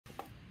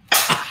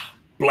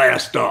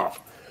Blast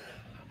off.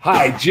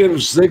 Hi, Jim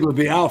Ziegler,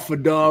 the Alpha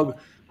Dog.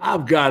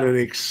 I've got an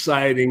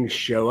exciting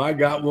show. I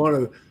got one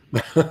of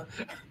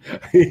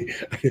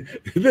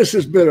this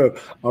has been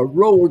a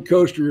roller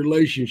coaster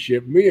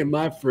relationship. Me and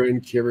my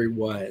friend Kerri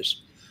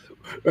Wise.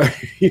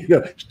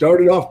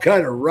 Started off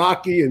kind of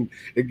rocky and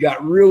it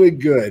got really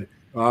good.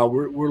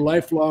 We're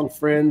lifelong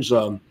friends.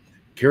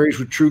 Kerri's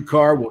with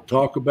TrueCar. We'll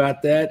talk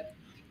about that.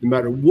 No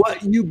matter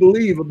what you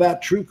believe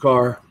about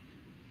TrueCar,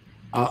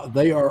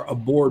 they are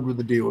aboard with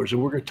the dealers,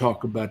 and we're going to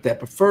talk about that.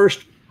 But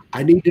first,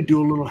 I need to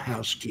do a little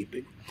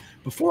housekeeping.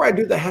 Before I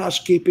do the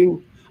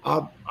housekeeping,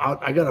 I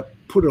got to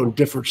put it on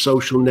different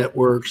social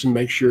networks and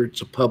make sure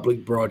it's a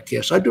public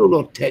broadcast. I do a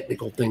little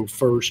technical thing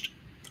first.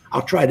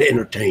 I'll try to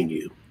entertain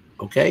you,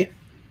 okay?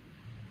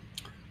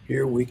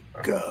 Here we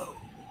go.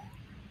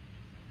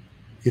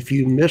 If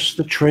you miss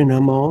the train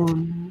I'm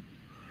on,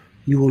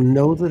 you will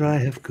know that I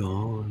have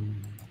gone.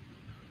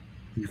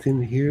 You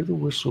can hear the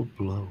whistle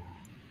blow.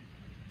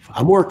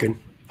 I'm working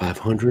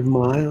 500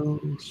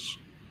 miles,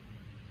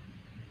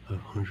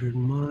 500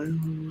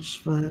 miles,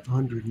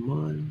 500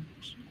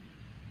 miles,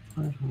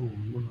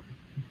 500 miles.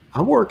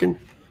 I'm working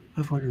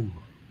 500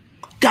 miles.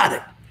 Got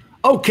it.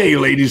 Okay,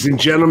 ladies and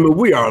gentlemen,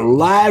 we are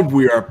live.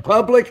 We are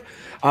public.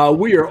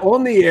 We are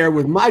on the air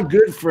with my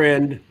good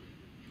friend,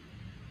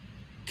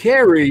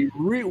 Kerri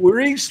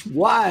Reese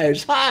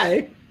Wise.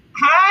 Hi.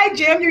 Hi,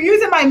 Jim. You're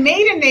using my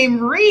maiden name,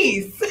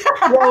 Reese.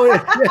 Well,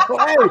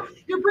 hey,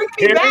 you're bringing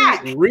me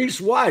back. Reese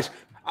Wise.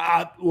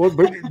 But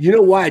you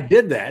know why I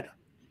did that?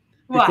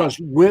 What? Because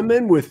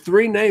women with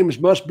three names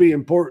must be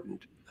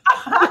important.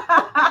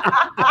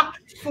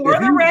 For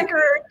the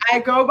record, I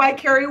go by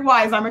Kerri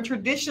Wise. I'm a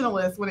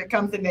traditionalist when it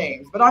comes to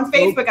names. But on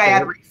Facebook, I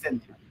had Reese in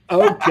there.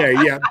 Okay,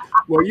 yeah.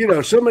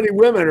 Well, so many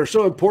women are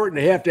so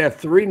important they have to have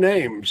three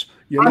names.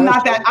 I'm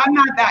not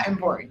that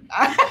important.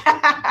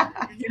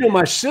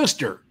 My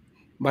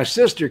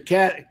sister,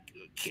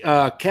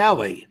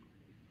 Callie,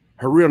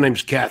 her real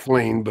name's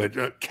Kathleen,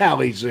 but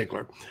Callie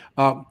Ziegler.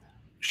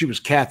 She was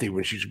Kathy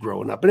when she was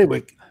growing up. But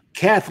anyway,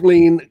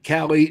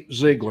 Callie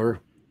Ziegler,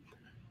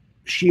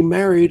 she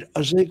married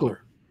a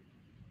Ziegler.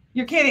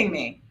 You're kidding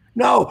me.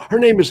 No, her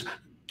name is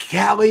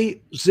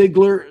Callie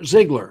Ziegler.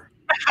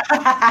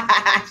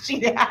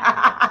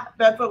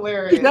 That's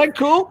hilarious. Isn't that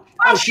cool?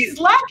 Oh, she's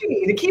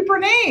lucky to keep her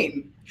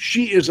name.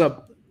 She is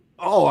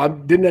I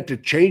didn't have to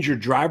change her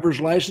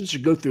driver's license or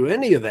go through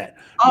any of that.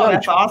 Oh,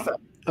 that's awesome.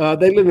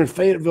 They live in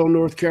Fayetteville,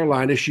 North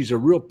Carolina. She's a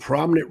real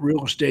prominent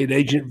real estate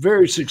agent,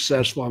 very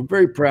successful. I'm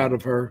very proud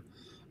of her.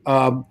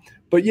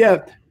 But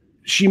yeah,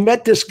 she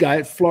met this guy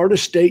at Florida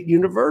State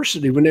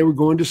University when they were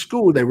going to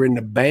school. They were in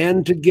the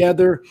band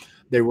together.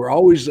 They were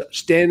always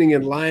standing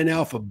in line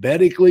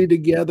alphabetically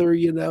together,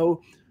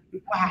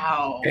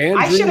 Wow. Andrew,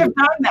 I should have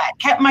done that.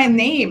 Kept my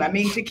name. I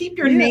mean, to keep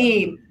your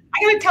name.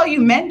 I got to tell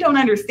you, men don't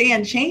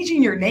understand.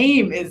 Changing your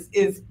name is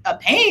a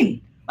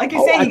pain. Like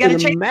you say, you got to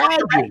change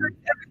everything.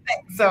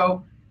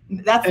 So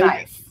that's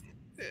nice.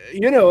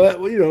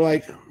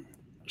 Like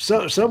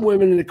some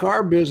women in the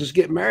car business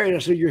get married. I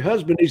said, your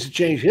husband needs to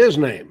change his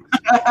name.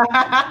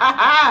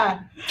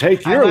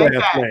 Take your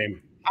last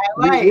name.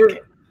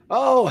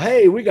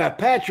 We got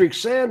Patrick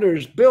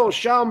Sanders, Bill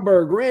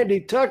Schomburg,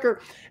 Randy Tucker,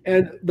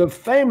 and the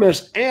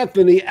famous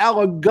Anthony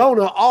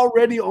Alagona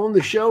already on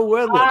the show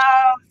with us.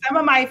 Some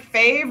of my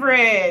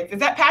favorites. Is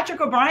that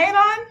Patrick O'Brien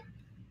on?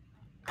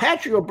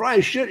 Patrick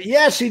O'Brien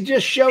yes, he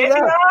just showed up.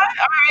 All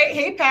right.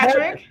 Hey,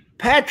 Patrick.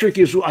 Patrick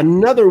is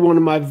another one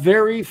of my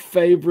very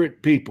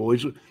favorite people.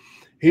 He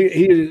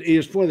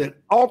is one of the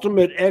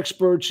ultimate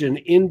experts in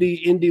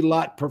Indy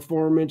lot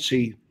performance.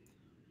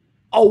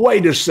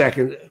 Wait a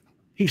second.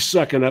 He's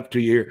sucking up to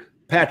you here.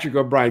 Patrick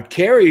O'Brien.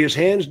 Kerri is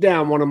hands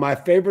down one of my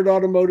favorite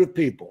automotive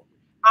people.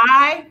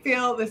 I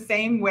feel the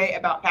same way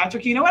about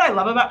Patrick. You know what I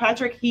love about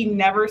Patrick? He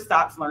never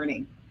stops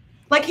learning.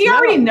 Like he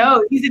already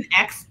knows he's an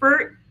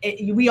expert.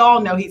 We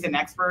all know he's an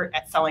expert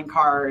at selling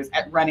cars,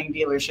 at running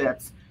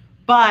dealerships,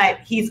 but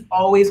he's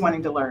always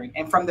wanting to learn.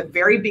 And from the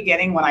very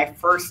beginning, when I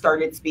first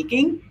started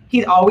speaking,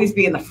 he'd always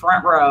be in the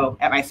front row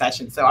at my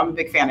session. So I'm a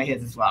big fan of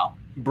his as well.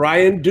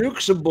 Brian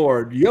Duke's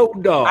aboard. Yo,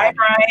 dog. Hi,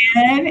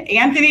 Brian.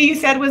 Anthony, you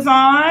said was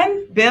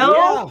on. Bill.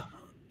 Yeah.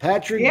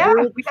 Patrick. Yeah,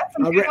 Duke. We got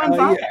some good ones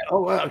on there.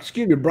 Oh,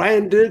 excuse me.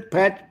 Brian Duke,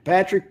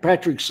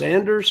 Patrick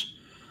Sanders,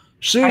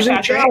 Susan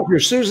Chalker.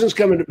 Susan's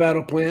coming to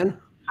Battle Plan.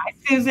 Hi,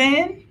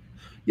 Susan.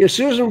 Yeah,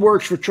 Susan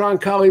works for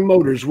Troncalli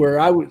Motors, where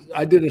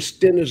I did a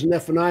stint as an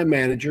F&I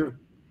manager.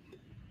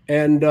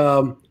 And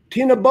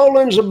Tina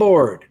Boland's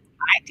aboard.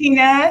 Hi,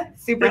 Tina.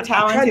 Super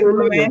talented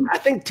woman. I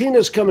think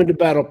Tina's coming to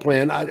Battle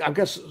Plan. I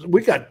guess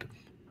we got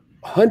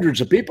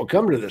hundreds of people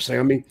coming to this thing.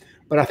 I mean,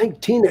 but I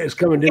think Tina is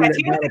coming to Battle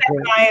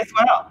Plan as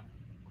well.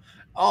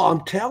 Oh,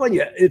 I'm telling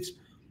you,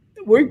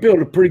 we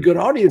built a pretty good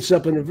audience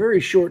up in a very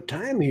short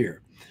time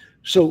here.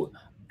 So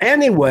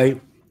anyway,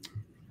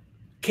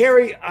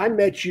 Kerri, I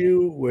met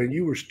you when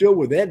you were still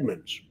with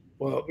Edmunds.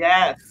 Well,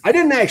 yes. I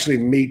didn't actually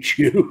meet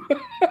you.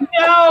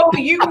 No,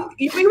 we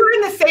were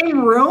in the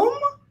same room.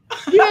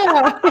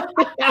 Yeah.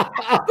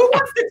 Who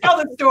wants to tell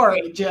the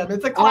story, Jim?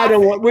 It's a classic. I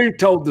don't want. We've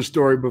told the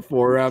story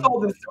before.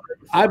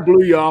 I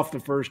blew you off the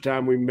first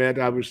time we met.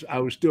 I was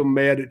still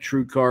mad at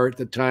TrueCar at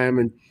the time,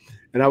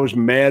 and I was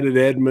mad at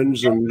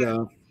Edmunds, and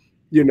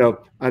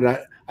and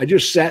I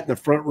just sat in the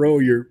front row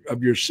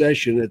of your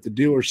session at the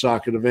dealer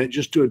socket event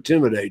just to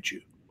intimidate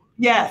you.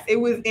 Yes, it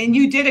was, and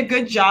you did a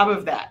good job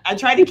of that. I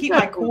tried to keep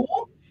my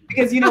cool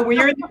because when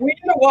you're in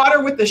the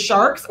water with the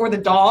sharks or the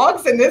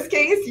dogs, in this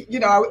case,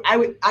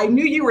 I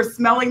knew you were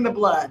smelling the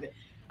blood.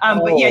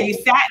 But yeah, you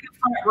sat in the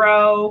front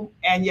row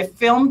and you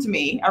filmed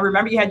me. I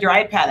remember you had your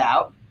iPad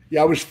out.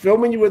 Yeah, I was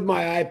filming you with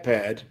my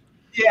iPad.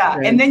 Yeah,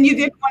 and then you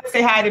didn't want to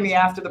say hi to me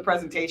after the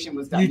presentation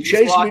was done. You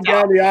chased me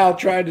down the aisle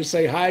trying to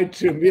say hi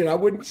to me, and I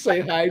wouldn't say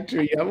hi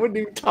to you. I wouldn't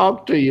even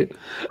talk to you.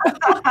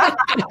 I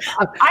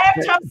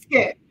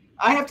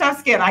have tough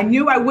skin. I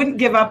knew I wouldn't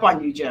give up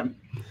on you, Jim.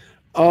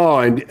 Oh,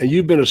 and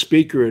you've been a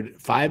speaker at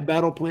 5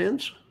 battle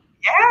plans?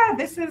 Yeah,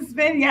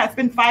 it's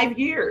been 5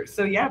 years.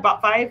 So yeah,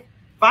 about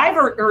five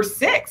or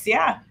 6,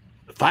 yeah.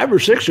 5 or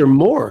 6 or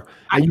more.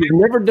 And you've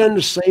never done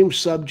the same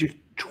subject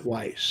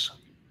twice.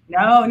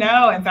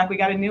 No. In fact, we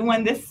got a new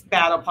one this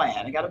battle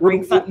plan. I got to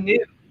bring something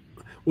new.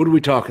 What are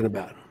we talking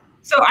about?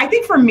 So I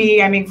think for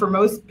me, for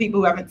most people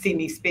who haven't seen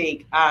me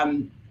speak,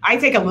 I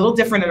take a little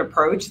different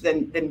approach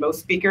than most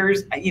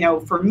speakers.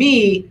 For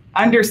me,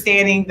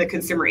 understanding the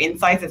consumer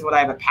insights is what I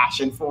have a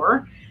passion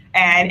for.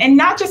 And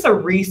not just a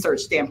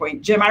research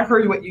standpoint. Jim, I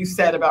heard what you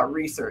said about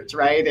research,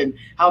 right? And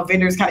how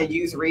vendors kind of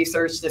use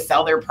research to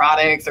sell their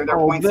products or their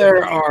points.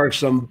 There are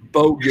some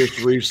bogus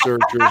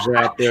researchers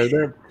out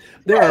there.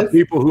 There are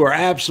people who are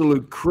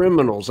absolute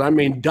criminals.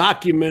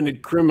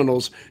 Documented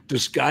criminals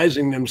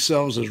disguising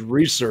themselves as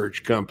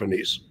research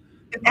companies.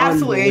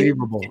 Absolutely.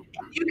 Unbelievable.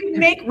 You can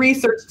make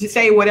research to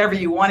say whatever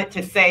you want it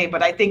to say,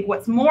 but I think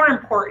what's more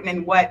important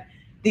and what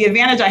the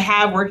advantage I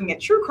have working at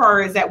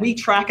TrueCar is that we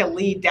track a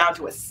lead down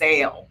to a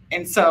sale.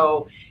 And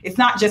so it's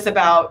not just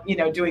about,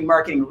 doing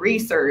marketing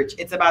research.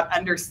 It's about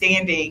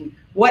understanding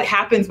what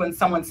happens when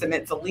someone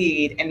submits a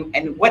lead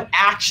and what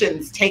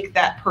actions take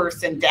that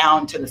person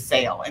down to the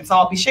sale. And so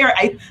I'll be sharing,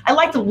 I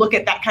like to look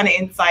at that kind of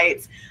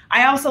insights.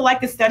 I also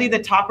like to study the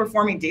top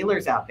performing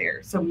dealers out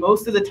there. So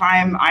most of the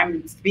time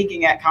I'm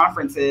speaking at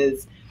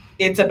conferences,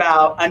 it's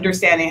about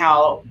understanding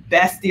how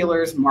best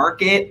dealers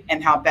market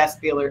and how best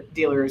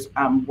dealers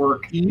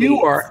work.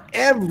 You are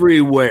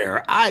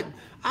everywhere.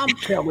 I'm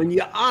telling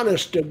you,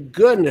 honest to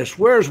goodness,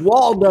 where's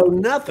Waldo?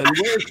 Nothing.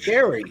 Where's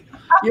Kerri?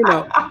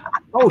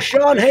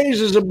 Sean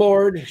Hayes is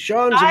aboard.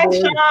 Sean's aboard.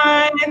 Sean.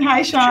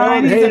 Hi, Sean.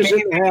 Sean Hayes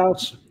in the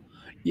house.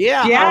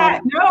 Yeah. Yeah.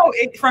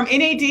 From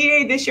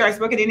NADA this year, I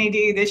spoke at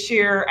NADA this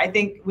year. I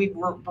think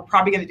we're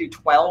probably going to do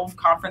 12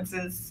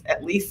 conferences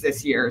at least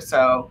this year.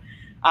 So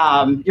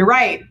you're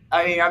right.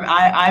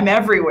 I'm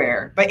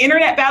everywhere. But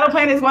Internet Battle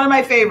Plan is one of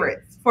my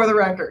favorites, for the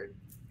record.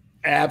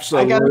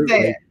 Absolutely. I got to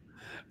say it.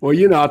 Well,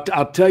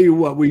 I'll tell you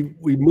what, we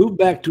moved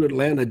back to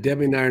Atlanta.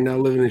 Debbie and I are now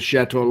living in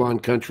Chateau Lawn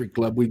Country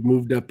Club. We've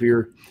moved up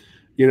here.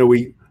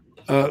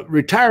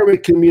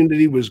 Retirement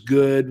community was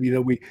good.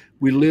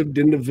 We lived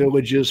in the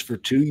villages for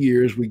 2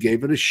 years. We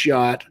gave it a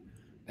shot.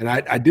 And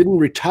I didn't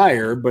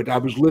retire, but I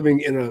was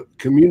living in a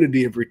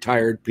community of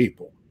retired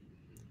people.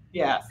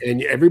 Yes.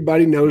 And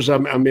everybody knows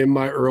I'm in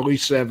my early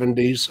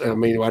 70s.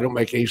 I don't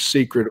make a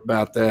secret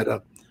about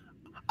that.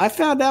 I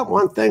found out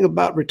one thing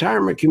about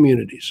retirement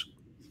communities.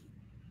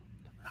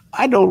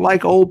 I don't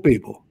like old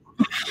people.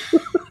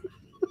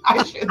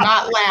 I should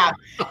not laugh.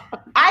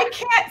 I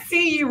can't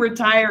see you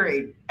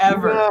retiring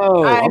ever.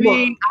 No, I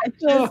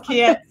just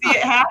can't see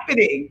it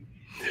happening.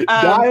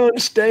 Die on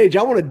stage.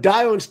 I want to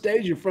die on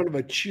stage in front of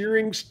a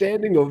cheering,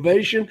 standing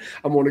ovation.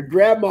 I want to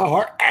grab my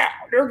heart.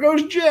 There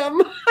goes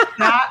Jim.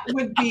 That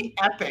would be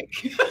epic.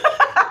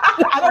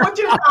 I don't want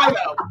you to die,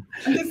 though.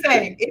 I'm just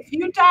saying, if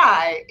you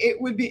die, it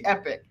would be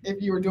epic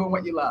if you were doing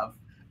what you love.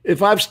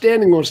 If I'm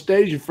standing on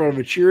stage in front of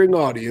a cheering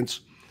audience,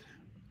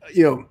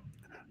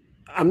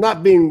 I'm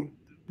not being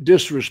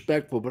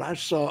disrespectful, but I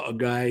saw a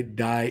guy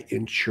die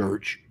in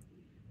church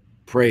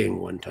praying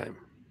one time.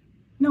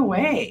 No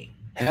way.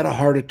 Had a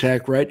heart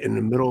attack right in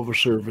the middle of a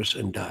service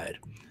and died.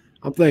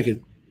 I'm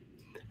thinking,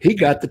 he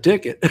got the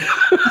ticket.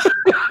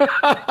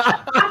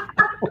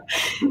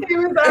 He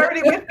was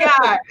already with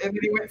God, and then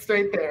he went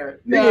straight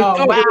there. No,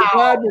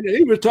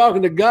 he was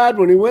talking to God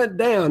when he went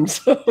down.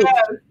 So,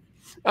 yes.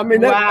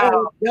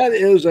 That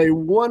is a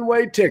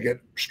one-way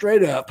ticket,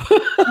 straight up.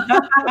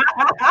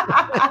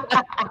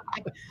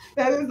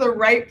 That is the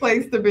right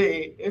place to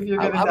be if you're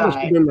going to die. I must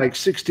have been like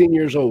 16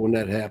 years old when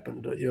that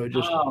happened.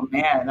 Oh,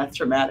 man, that's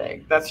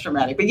traumatic. That's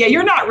traumatic. But yeah,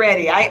 you're not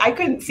ready. I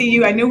couldn't see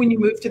you. I knew when you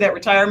moved to that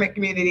retirement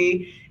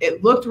community,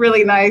 it looked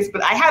really nice,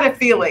 but I had a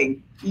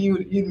feeling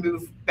you'd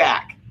move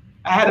back.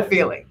 I had a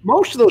feeling.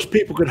 Most of those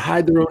people could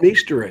hide their own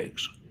Easter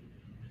eggs.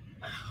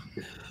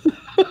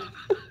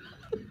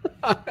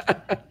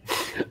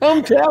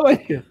 I'm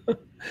telling you.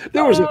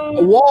 There was a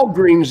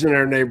Walgreens in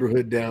our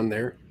neighborhood down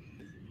there.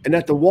 And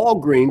at the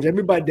Walgreens,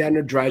 everybody down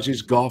there drives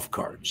these golf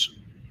carts.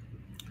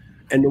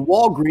 And the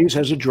Walgreens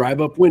has a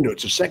drive-up window.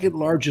 It's the second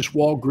largest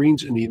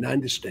Walgreens in the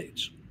United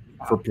States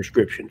for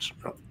prescriptions.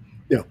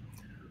 You know,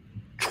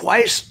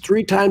 twice,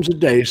 3 times a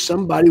day,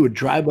 somebody would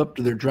drive up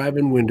to their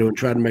drive-in window and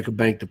try to make a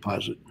bank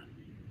deposit.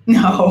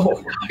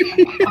 No.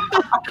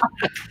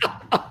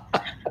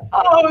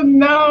 Oh,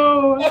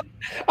 no.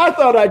 I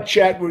thought I'd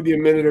chat with you a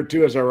minute or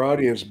two as our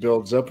audience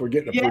builds up. We're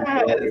getting a pretty good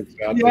audience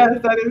out there. Yes,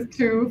 that is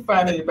too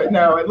funny. But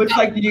no, it looks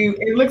like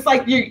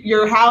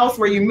your house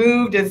where you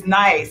moved is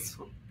nice.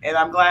 And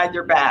I'm glad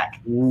you're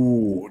back.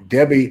 Ooh,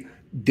 Debbie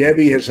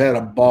has had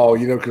a ball,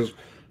 you know, because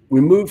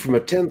we moved from a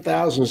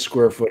 10,000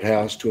 square foot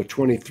house to a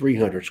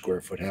 2,300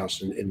 square foot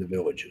house in the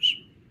Villages.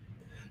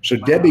 So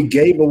wow. Debbie we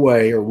gave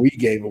away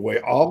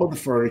all of the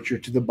furniture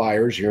to the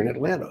buyers here in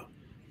Atlanta.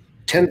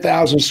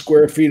 10,000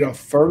 square feet of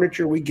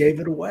furniture, we gave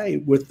it away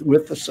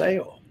with the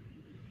sale.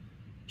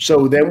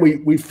 So then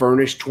we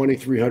furnished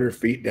 2,300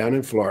 feet down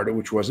in Florida,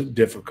 which wasn't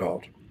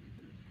difficult.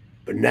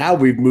 But now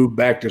we've moved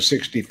back to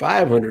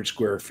 6,500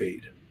 square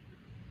feet.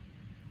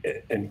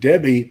 And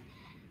Debbie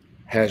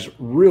has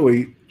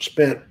really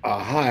spent a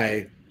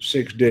high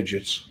 6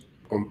 digits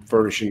on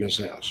furnishing this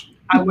house.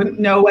 I wouldn't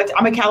know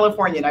I'm a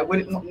Californian. I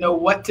wouldn't know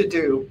what to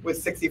do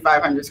with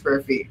 6,500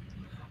 square feet.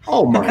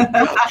 Oh my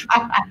gosh.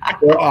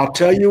 Well, I'll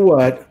tell you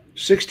what,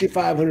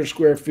 6,500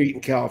 square feet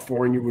in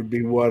California would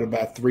be what,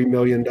 about $3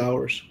 million?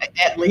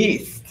 At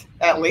least.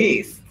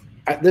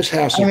 This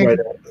house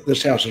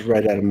is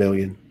right at $1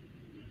 million.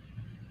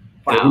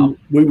 Wow.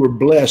 We were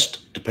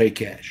blessed to pay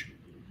cash.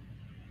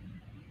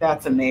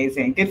 That's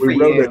amazing. Good for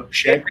you.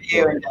 Good for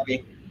you and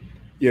Debbie.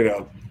 You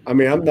know, I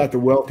mean, I'm not the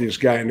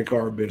wealthiest guy in the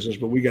car business,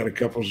 but we got a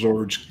couple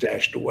Zords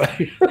stashed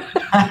away.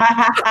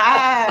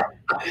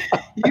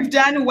 You've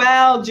done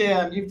well,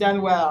 Jim. You've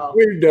done well.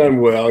 We've done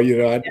well. You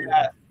know,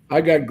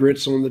 I got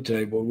grits on the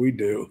table. We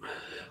do.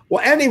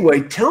 Well,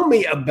 anyway, tell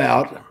me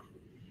about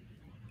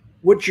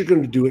what you're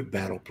going to do at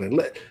Battle Plan.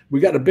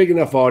 We got a big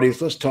enough audience.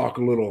 Let's talk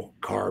a little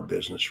car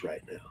business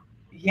right now.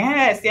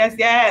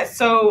 Yes.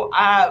 So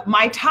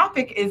my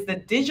topic is the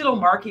digital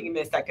marketing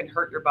myths that can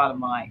hurt your bottom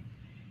line.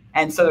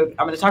 And so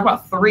I'm going to talk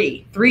about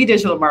three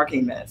digital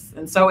marketing myths.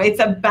 And so it's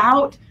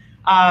about,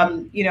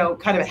 kind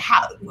of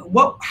how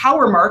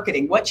we're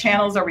marketing, what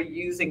channels are we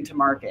using to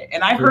market?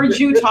 And I've heard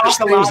you talk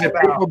a lot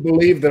about people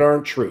believe that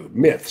aren't true,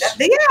 myths.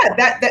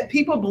 That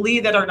people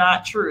believe that are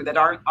not true, that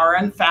are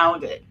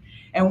unfounded.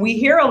 And we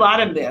hear a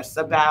lot of myths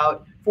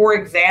about, for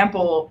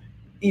example,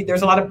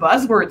 there's a lot of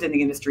buzzwords in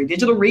the industry,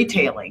 digital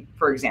retailing,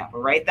 for example,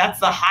 right? That's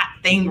the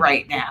hot thing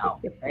right now,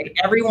 right?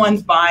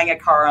 Everyone's buying a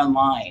car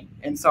online.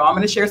 And so I'm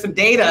going to share some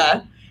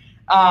data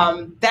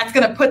that's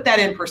going to put that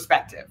in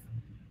perspective,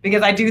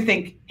 because I do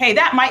think, hey,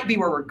 that might be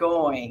where we're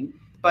going,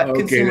 but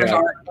consumers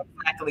aren't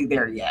exactly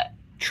there yet.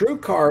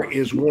 TrueCar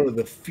is one of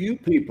the few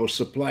people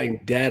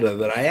supplying data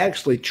that I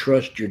actually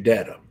trust your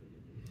data.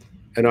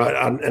 And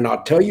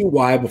I'll tell you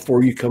why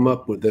before you come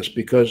up with this,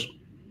 because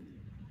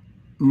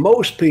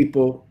most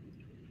people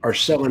are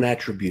selling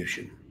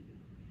attribution.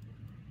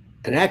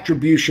 And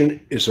attribution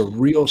is a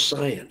real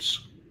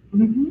science.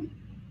 Mm-hmm.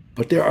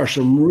 But there are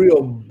some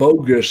real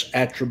bogus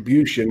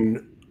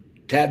attribution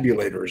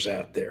tabulators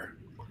out there.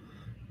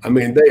 I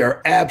mean, they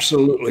are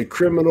absolutely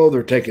criminal.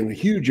 They're taking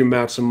huge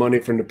amounts of money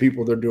from the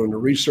people they're doing the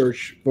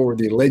research for,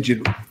 the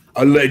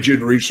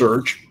alleged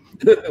research.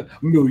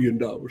 $1 million.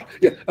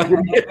 Yeah.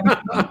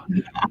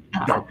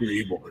 Dr.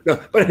 Evil.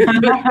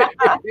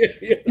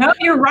 No,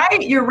 you're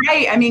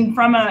right. I mean,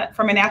 from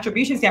an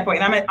attribution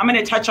standpoint, and I'm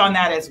going to touch on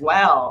that as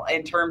well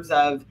in terms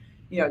of,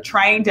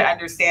 trying to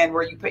understand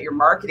where you put your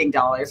marketing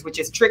dollars, which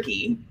is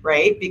tricky,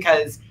 right?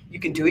 Because you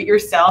can do it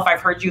yourself.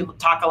 I've heard you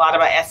talk a lot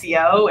about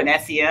SEO and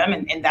SEM,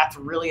 and that's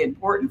really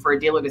important for a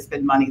dealer to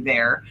spend money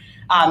there.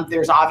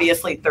 There's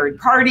obviously third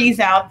parties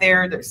out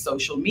there. There's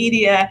social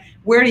media.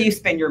 Where do you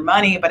spend your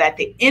money? But at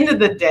the end of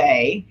the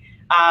day,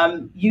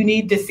 you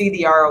need to see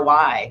the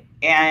ROI.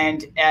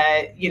 And,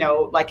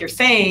 like you're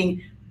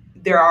saying,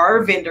 there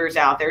are vendors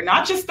out there,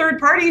 not just third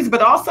parties,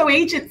 but also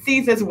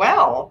agencies as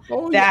well.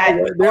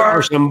 There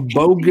are some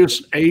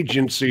bogus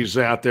agencies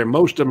out there.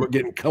 Most of them are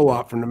getting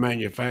co-op from the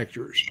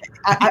manufacturers.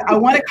 I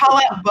want to call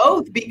out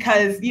both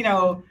because,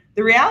 the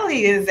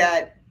reality is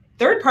that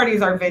third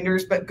parties are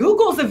vendors, but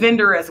Google's a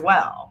vendor as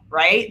well,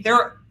 right?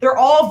 They're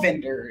all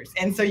vendors.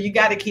 And so you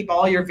got to keep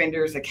all your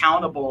vendors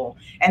accountable.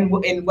 And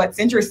what's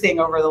interesting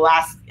over the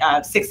last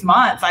 6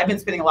 months, I've been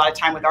spending a lot of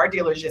time with our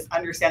dealers just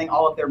understanding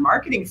all of their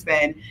marketing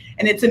spend.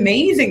 And it's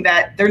amazing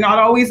that they're not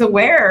always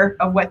aware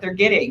of what they're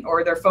getting,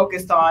 or they're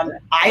focused on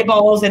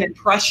eyeballs and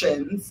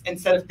impressions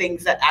instead of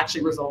things that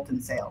actually result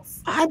in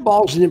sales.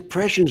 Eyeballs and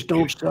impressions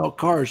don't sell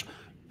cars.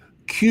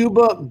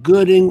 Cuba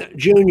Gooding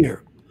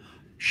Jr.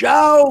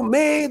 Show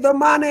me the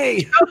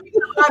money.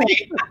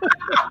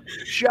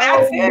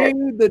 Show me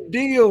the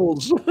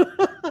deals.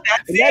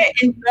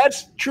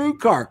 That's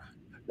TrueCar.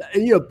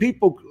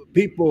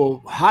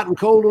 People hot and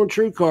cold on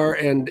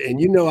TrueCar, and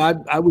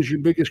I was your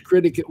biggest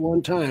critic at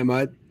one time.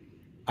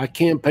 I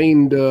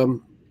campaigned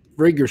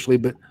rigorously,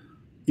 but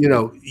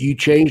you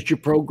changed your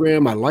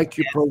program. I like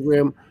your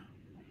program.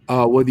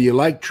 Whether you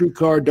like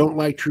TrueCar, don't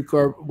like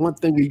TrueCar, one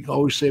thing you can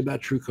always say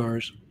about TrueCar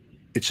is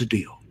it's a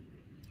deal.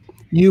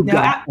 You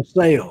got a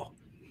sale.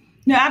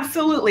 No,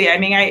 absolutely. I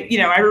mean,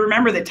 I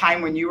remember the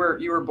time when you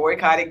were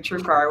boycotting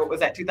TrueCar. What was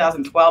that,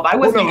 2012? I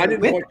wasn't even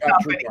with the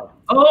company.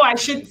 Oh, I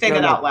shouldn't say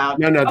that out loud.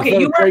 No. Okay,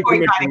 you weren't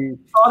boycotting.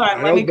 Hold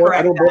on, let me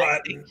correct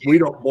that. We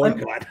don't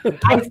boycott.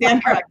 I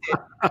stand corrected.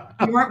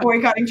 You weren't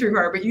boycotting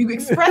TrueCar, but you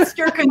expressed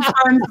your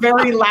concerns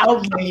very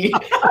loudly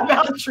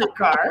about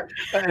TrueCar.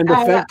 And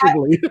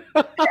effectively.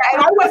 And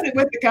I wasn't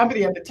with the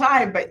company at the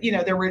time, but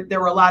there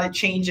were a lot of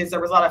changes. There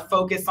was a lot of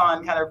focus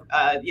on kind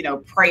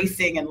of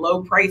pricing and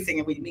low pricing,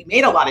 and we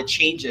made a lot of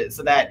changes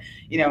so that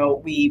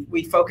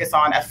we focus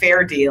on a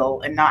fair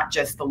deal and not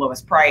just the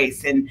lowest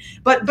price. And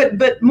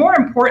but more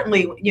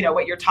importantly,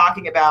 what you're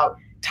talking about,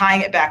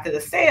 tying it back to the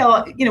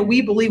sale,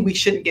 we believe we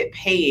shouldn't get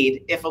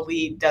paid if a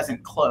lead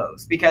doesn't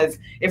close, because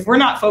if we're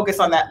not focused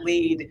on that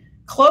lead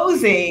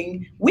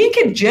closing, we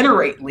can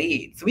generate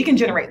leads. We can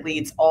generate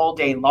leads all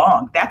day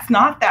long. That's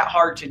not that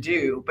hard to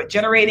do, but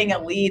generating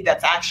a lead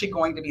that's actually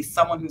going to be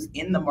someone who's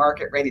in the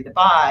market ready to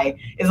buy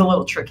is a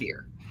little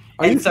trickier.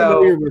 Are you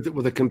familiar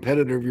with a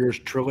competitor of yours,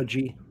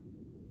 Trilogy?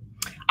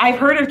 I've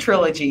heard of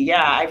Trilogy.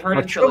 Yeah, I've heard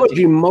of Trilogy.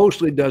 Trilogy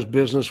mostly does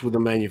business with the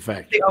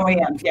manufacturer. The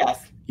OEMs,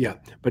 yes. Yeah,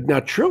 but now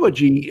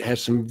Trilogy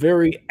has some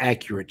very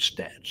accurate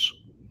stats.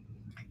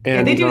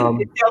 And they do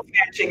the sales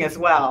matching as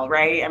well,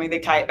 right? I mean, they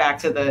tie it back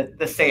to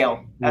the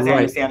sale, as I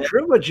understand it.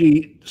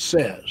 Trilogy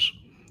says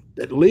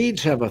that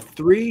leads have a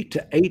 3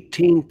 to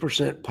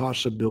 18%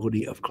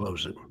 possibility of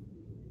closing.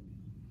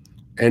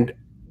 And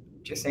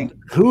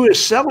who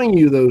is selling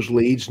you those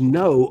leads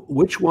know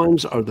which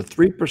ones are the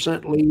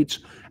 3% leads,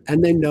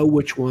 and they know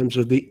which ones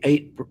are the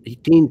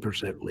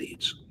 18%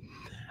 leads.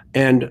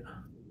 And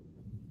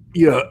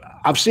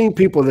I've seen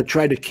people that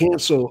try to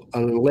cancel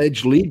an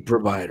alleged lead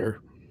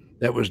provider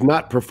that was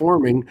not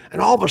performing,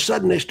 and all of a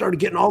sudden they started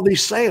getting all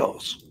these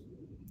sales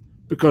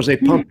because they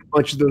pumped a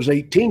bunch of those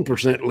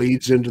 18%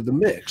 leads into the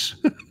mix.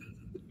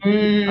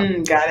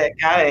 Got it.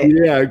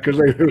 Yeah,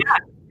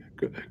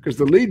 because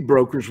the lead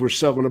brokers were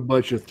selling a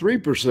bunch of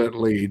 3%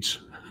 leads.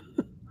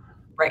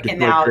 Right, Detroit and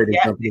now, Trading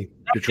Company.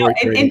 Detroit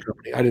Trading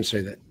Company. I didn't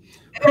say that.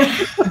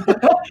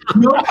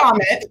 No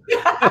comment.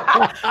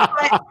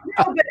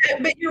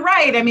 but you're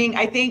right. I mean,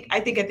 I think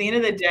at the end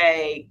of the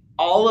day,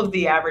 all of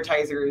the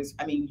advertisers,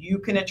 I mean, you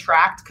can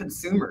attract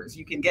consumers.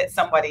 You can get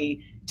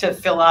somebody to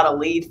fill out a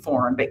lead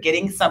form, but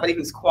getting somebody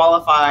who's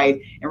qualified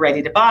and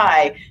ready to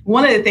buy.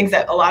 One of the things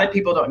that a lot of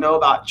people don't know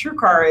about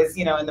TrueCar is,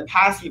 in the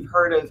past you've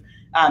heard of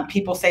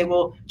people say,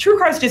 well,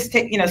 TrueCar is just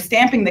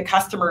stamping the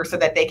customer so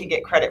that they can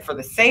get credit for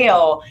the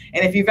sale.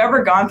 And if you've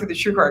ever gone through the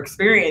TrueCar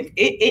experience,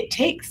 it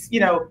takes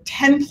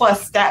 10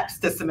 plus steps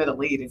to submit a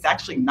lead. It's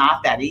actually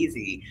not that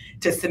easy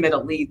to submit a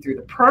lead through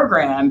the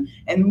program.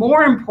 And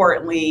more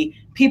importantly,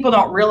 people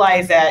don't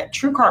realize that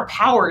TrueCar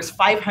powers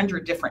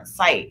 500 different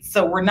sites.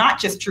 So we're not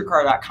just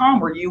TrueCar.com,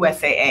 we're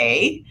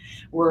USAA,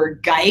 we're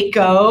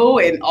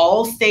Geico and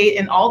Allstate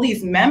and all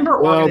these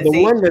member organizations. Well,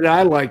 the one that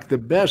I like the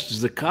best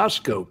is the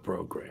Costco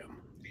program.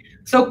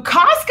 So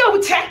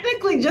Costco,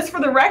 technically, just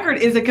for the record,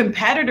 is a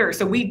competitor.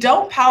 So we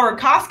don't power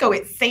Costco.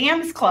 It's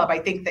Sam's Club, I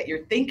think that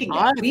you're thinking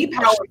of. We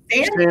power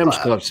Sam's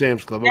Club.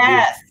 Sam's Club.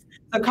 Yes.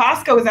 So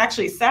Costco is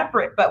actually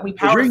separate, but we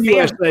power Sam's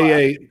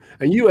USAA, Club.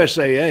 And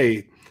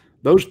USAA,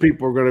 those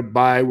people are going to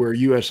buy where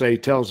USA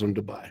tells them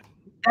to buy.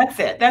 That's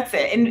it.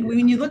 And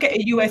when you look at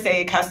a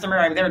USAA customer,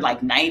 I mean, they're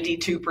like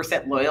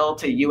 92% loyal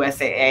to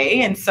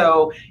USAA. And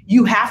so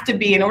you have to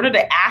be, in order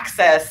to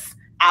access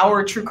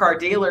our TrueCar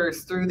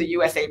dealers through the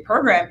USA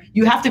program,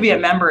 you have to be a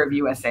member of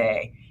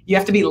USAA. You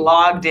have to be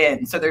logged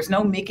in. So there's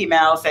no Mickey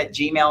Mouse at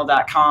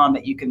gmail.com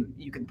that you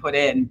can put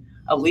in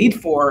a lead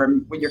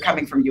form when you're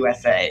coming from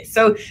USA.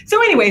 So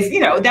anyways,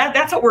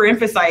 that's what we're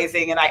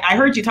emphasizing. And I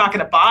heard you talking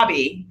to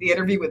Bobby. The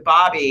interview with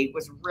Bobby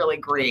was really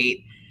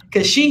great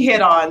because she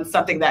hit on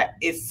something that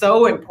is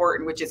so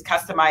important, which is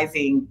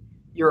customizing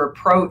your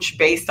approach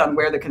based on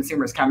where the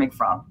consumer is coming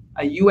from.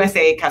 A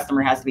USA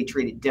customer has to be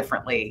treated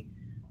differently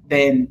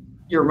than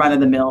your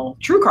run-of-the-mill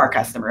TrueCar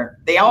customer.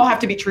 They all have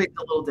to be treated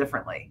a little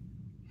differently.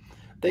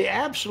 They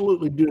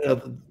absolutely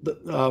do.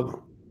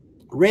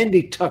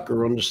 Randy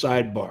Tucker on the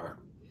sidebar.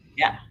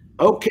 Yeah.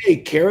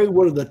 Okay, Kerri,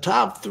 what are the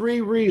top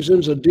 3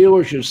 reasons a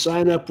dealer should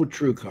sign up with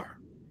TrueCar?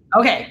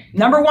 Okay,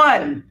 number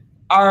 1,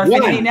 our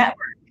affinity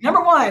network.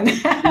 Number 1. You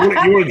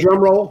want a drum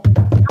roll?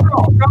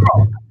 Drum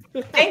roll.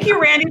 Thank you,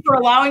 Randy, for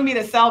allowing me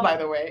to sell, by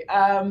the way.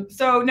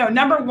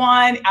 Number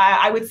 1,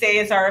 I would say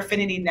is our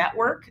affinity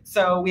network.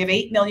 So we have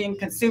 8 million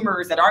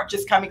consumers that aren't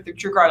just coming through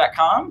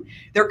TrueCar.com.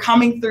 They're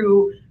coming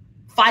through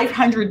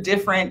 500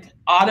 different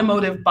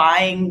automotive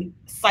buying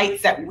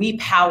sites that we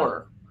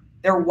power.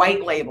 They're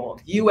white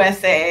labeled,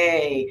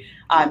 USAA.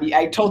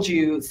 I told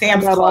you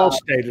Sam's Club.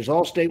 Allstate? Is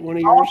Allstate one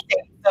of yours?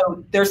 Allstate.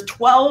 So there's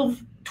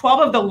 12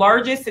 of the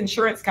largest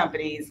insurance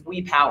companies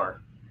we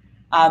power.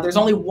 There's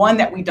only one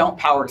that we don't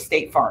power,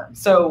 State Farm.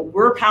 So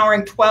we're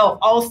powering 12,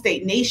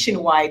 Allstate,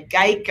 Nationwide,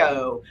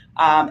 Geico,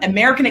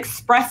 American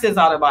Express's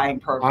auto buying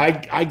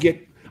program.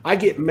 I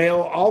get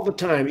mail all the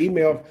time,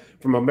 email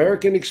from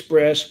American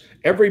Express,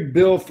 every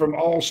bill from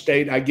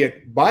Allstate. I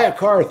get, buy a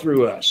car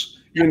through us.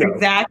 You know.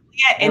 Exactly.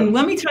 And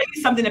let me tell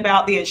you something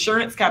about the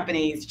insurance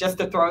companies, just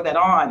to throw that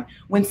on.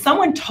 When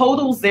someone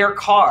totals their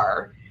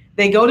car,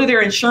 they go to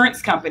their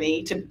insurance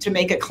company to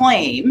make a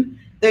claim.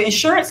 The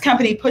insurance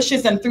company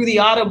pushes them through the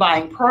auto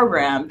buying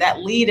program.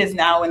 That lead is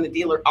now in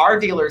our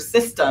dealer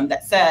system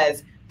that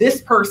says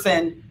this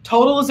person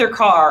totals their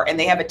car and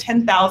they have a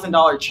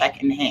 $10,000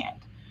 check in hand.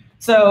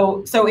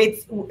 So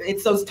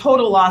it's those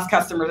total loss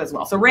customers as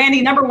well. So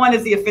Randy, number one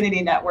is the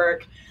affinity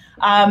network.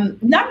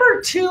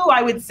 Number two,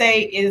 I would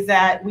say, is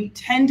that we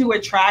tend to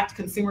attract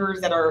consumers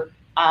that are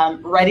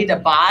ready to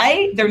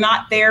buy. They're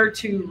not there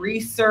to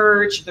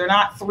research. They're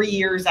not 3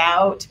 years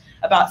out.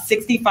 About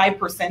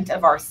 65%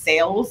 of our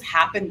sales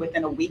happen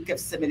within a week of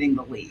submitting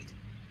the lead.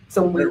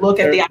 So when we look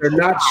at the they're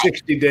not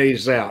 60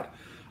 days out.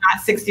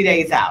 Not 60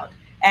 days out.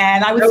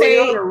 And I would say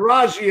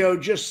Raggio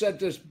just sent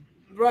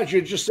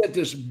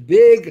this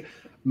big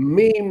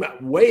meme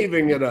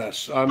waving at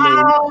us. I mean,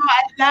 oh,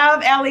 I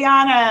love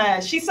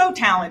Eliana. She's so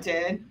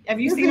talented. Have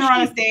you seen her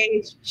on a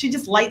stage? She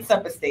just lights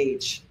up a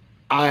stage.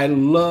 I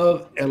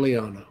love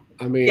Eliana.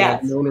 I mean,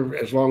 yes. I've known her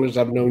as long as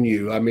I've known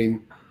you. I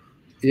mean,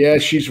 yeah,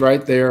 she's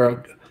right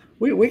there.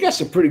 We got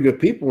some pretty good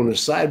people in the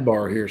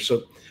sidebar here.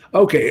 So,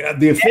 okay,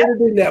 the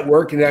Affinity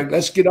Network, and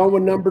let's get on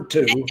with number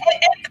two.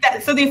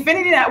 So the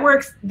Affinity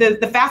Networks, the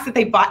fact that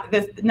they buy,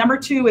 the number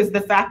two is the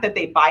fact that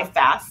they buy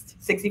fast,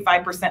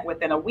 65%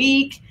 within a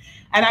week.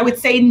 And I would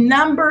say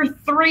number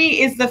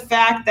three is the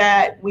fact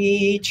that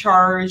we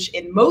charge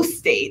in most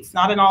states,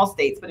 not in all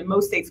states, but in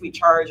most states, we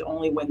charge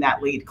only when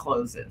that lead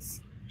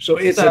closes. So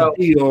it's a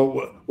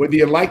deal, whether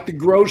you like the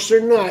gross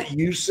or not,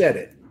 you said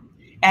it.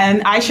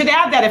 And I should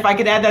add that, if I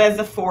could add that as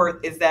a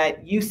fourth, is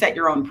that you set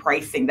your own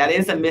pricing. That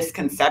is a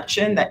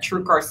misconception that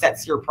TrueCar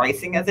sets your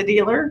pricing as a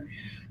dealer.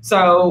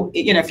 So,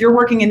 you know, if you're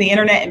working in the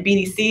internet and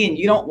BDC and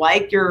you don't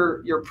like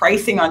your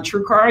pricing on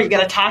TrueCar, you got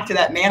to talk to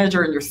that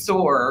manager in your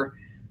store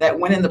that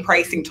went in the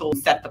pricing tool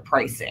and set the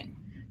pricing.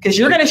 Because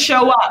you're going to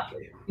show up,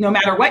 no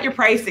matter what your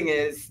pricing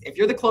is. If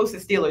you're the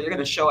closest dealer, you're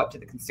going to show up to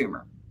the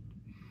consumer.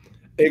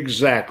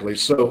 Exactly.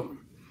 So,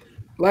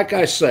 like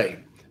I say,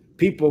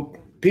 people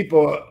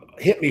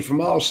hit me from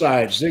all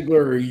sides.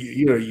 Ziegler,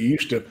 you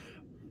used to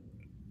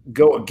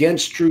go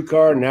against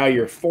TrueCar. Now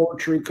you're for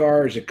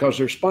TrueCar. Is it because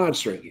they're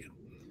sponsoring you?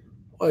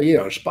 Well,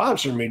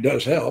 sponsoring me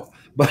does help,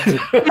 but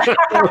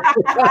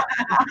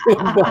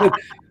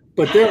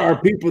but there are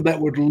people that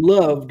would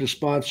love to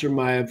sponsor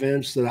my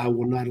events that I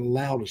will not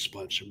allow to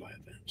sponsor my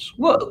events.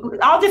 Well,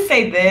 I'll just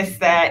say this,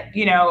 that,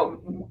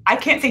 I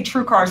can't say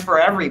TrueCar is for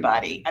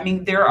everybody. I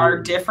mean, there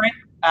are different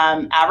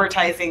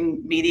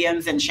advertising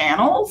mediums and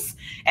channels,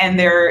 and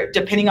they're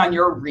depending on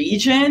your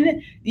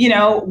region,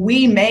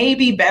 we may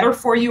be better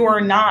for you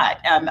or not.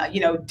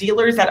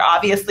 Dealers that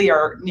obviously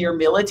are near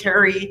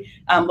military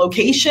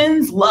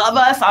locations love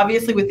us,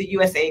 obviously, with the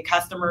USA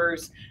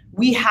customers.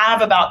 We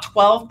have about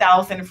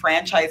 12,000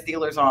 franchise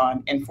dealers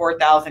on and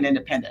 4,000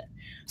 independent.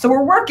 So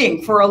we're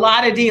working for a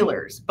lot of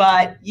dealers,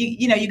 but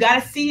you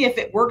got to see if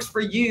it works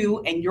for you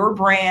and your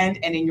brand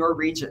and in your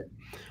region.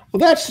 Well,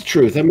 that's the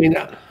truth. I mean,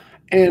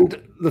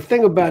 and the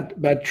thing about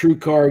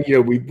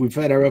TrueCar, we've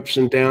had our ups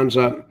and downs.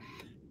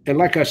 And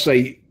like I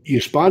say,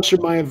 you sponsor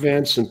my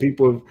events, and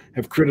people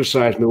have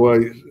criticized me. Well,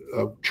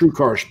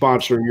 TrueCar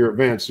sponsoring your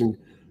events, and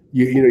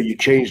you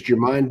changed your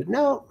mind.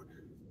 No,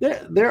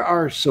 there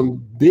are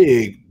some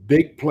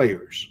big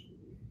players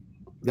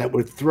that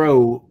would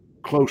throw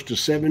close to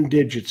 7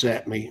 digits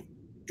at me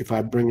if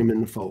I bring them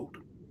in the fold.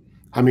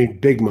 I mean,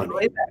 big money.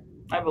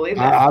 I believe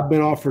that. I've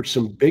been offered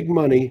some big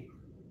money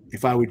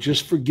if I would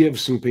just forgive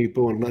some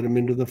people and let them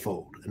into the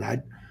fold.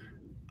 And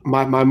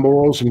my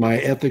morals and my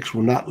ethics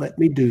will not let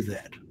me do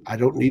that. I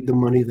don't need the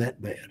money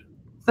that bad.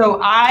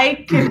 So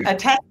I can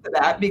attest to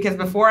that, because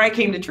before I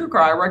came to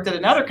TrueCar, I worked at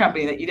another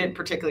company that you didn't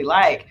particularly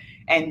like.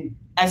 And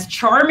as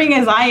charming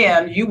as I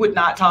am, you would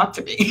not talk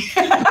to me.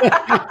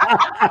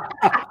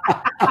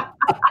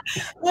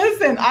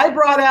 Listen, I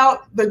brought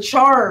out the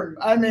charm.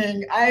 I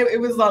mean, it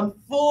was on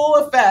full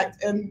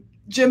effect, and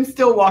Jim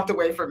still walked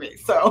away from me.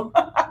 So,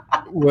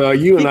 well,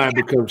 you and I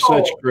become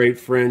such great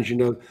friends.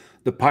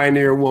 The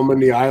pioneer woman,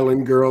 the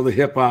island girl, the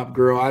hip hop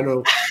girl. I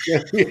know,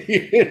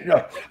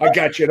 I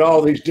got you in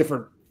all these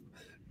different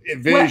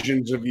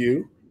visions of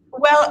you.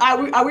 Well,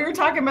 we were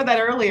talking about that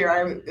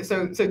earlier.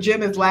 So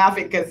Jim is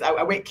laughing because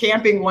I went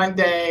camping one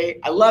day.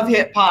 I love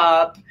hip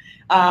hop.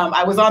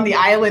 I was on the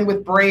island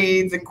with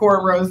braids and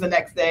cornrows the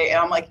next day, and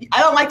I'm like,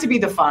 I don't like to be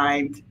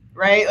defined,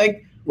 right?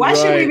 Like, why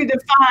should we be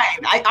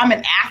defined? I'm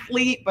an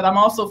athlete, but I'm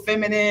also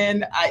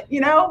feminine.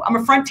 I'm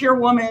a frontier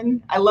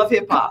woman. I love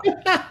hip hop.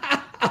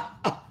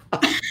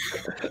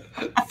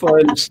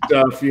 Fun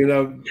stuff.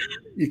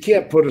 You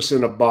can't put us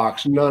in a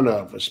box, none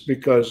of us,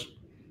 because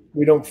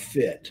we don't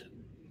fit.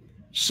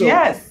 So,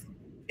 yes.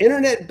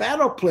 Internet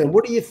battle plan.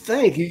 What do you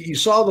think? You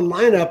saw the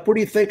lineup. What do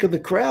you think of the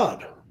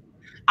crowd?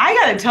 I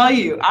got to tell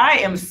you, I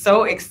am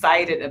so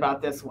excited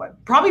about this one.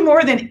 Probably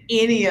more than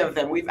any of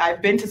them.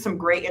 I've been to some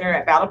great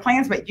internet battle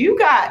plans, but you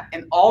got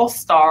an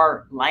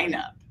all-star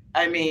lineup.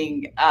 I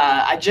mean,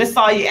 I just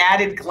saw you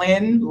added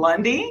Glenn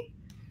Lundy,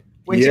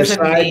 which is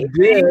amazing.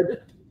 I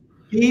did.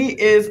 He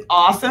is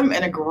awesome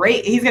and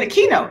he's got a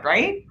keynote,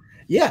 right?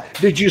 Yeah.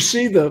 Did you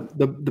see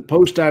the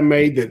post I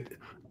made that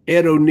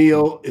Ed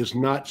O'Neill is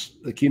not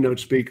the keynote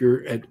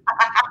speaker? Ed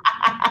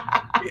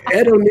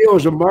O'Neill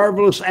is a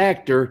marvelous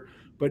actor,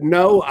 but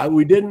no,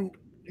 we didn't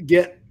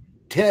get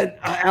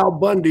Al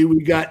Bundy.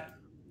 We got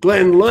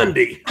Glenn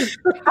Lundy.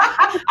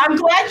 I'm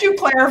glad you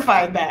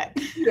clarified that.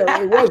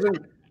 Yeah, it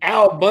wasn't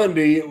Al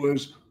Bundy. It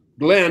was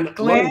Glenn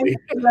Lundy.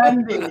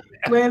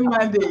 Glenn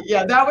Lundy.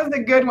 Yeah, that was a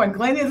good one.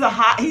 Glenn is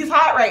he's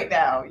hot right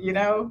now. You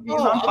know, he's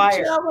on fire.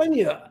 I'm telling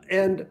you.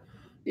 And,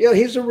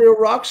 he's a real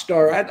rock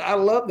star. I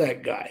love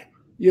that guy.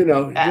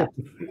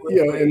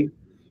 And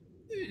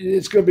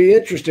it's going to be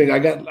interesting. I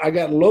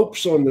got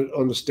Lopes on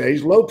the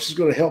stage. Lopes is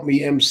going to help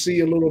me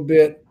MC a little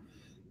bit.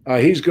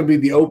 He's going to be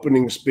the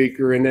opening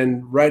speaker, and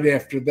then right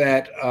after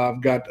that,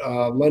 I've got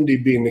Lundy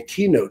being the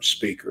keynote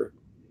speaker.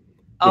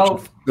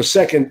 Oh, the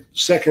second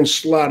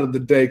slot of the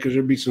day, because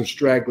there'll be some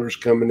stragglers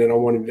coming in. I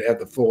want him to have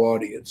the full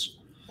audience.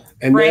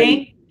 And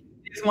Frank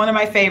is one of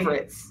my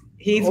favorites.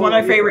 He's one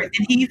of my favorites,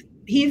 and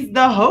he's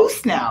the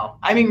host now.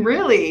 I mean,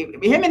 really,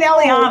 him and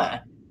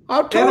Eliana.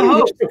 I'll tell you,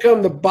 he's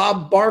become the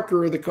Bob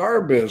Barker of the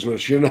car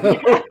business, He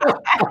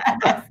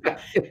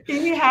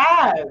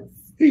has.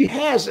 He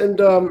has. And,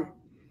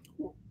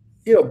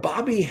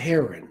 Bobby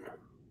Heron,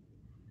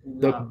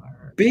 the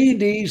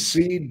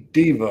BDC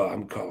diva,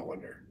 I'm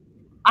calling her.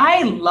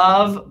 I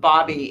love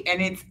Bobby.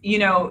 And it's,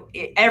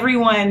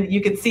 everyone,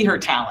 you can see her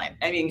talent.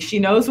 I mean, she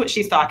knows what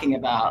she's talking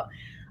about.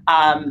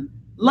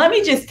 Let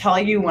me just tell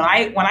you, when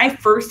I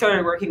first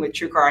started working with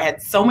TrueCar, I had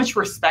so much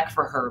respect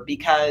for her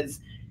because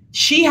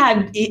she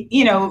had,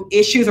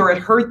 issues or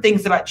had heard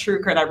things about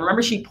TrueCar. And I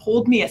remember she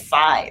pulled me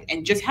aside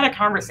and just had a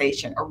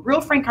conversation, a real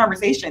frank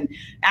conversation,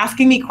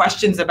 asking me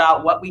questions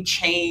about what we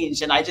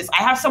changed. And I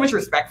have so much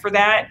respect for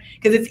that,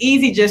 because it's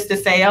easy just to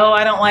say, oh,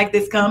 I don't like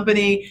this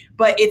company,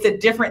 but it's a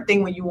different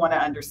thing when you want to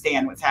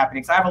understand what's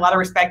happening. So I have a lot of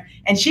respect,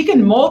 and she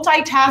can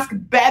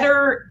multitask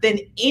better than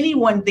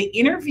anyone. The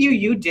interview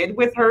you did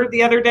with her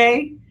the other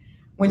day,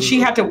 when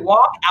she had to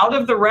walk out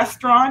of the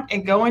restaurant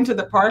and go into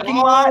the parking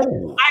lot, I've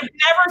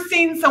never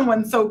seen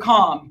someone so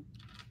calm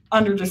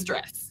under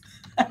distress.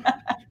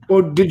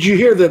 Well, did you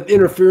hear the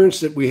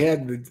interference that we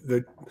had?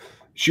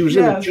 She was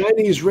in a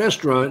Chinese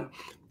restaurant,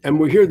 and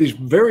we hear these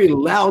very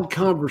loud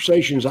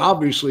conversations,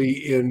 obviously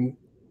in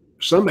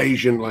some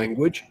Asian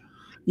language,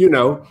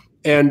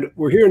 and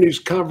we're hearing these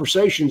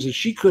conversations, and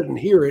she couldn't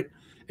hear it,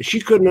 and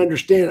she couldn't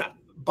understand.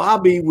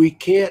 Bobby, we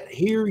can't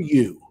hear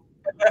you.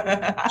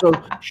 So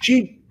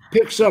she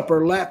picks up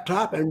her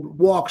laptop and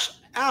walks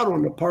out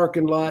on the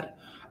parking lot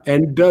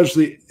and does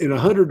in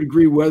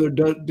 100-degree weather,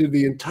 did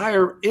the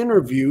entire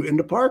interview in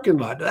the parking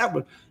lot.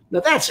 Now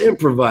that's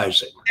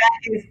improvising.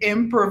 That is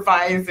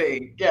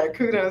improvising. Yeah,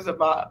 kudos to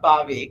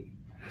Bobby.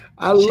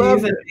 I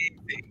love it.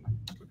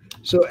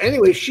 So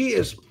anyway,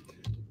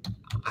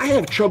 I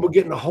have trouble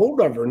getting a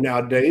hold of her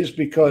nowadays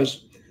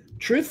because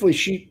truthfully,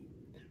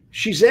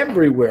 she's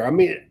everywhere. I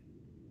mean,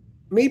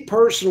 me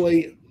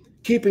personally,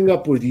 keeping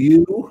up with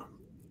you,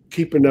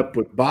 keeping up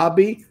with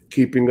Bobby,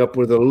 keeping up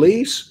with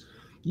Elise.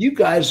 You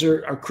guys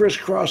are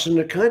crisscrossing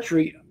the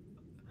country.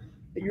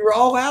 You're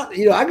all out.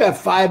 I got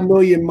 5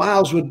 million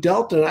miles with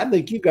Delta, and I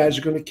think you guys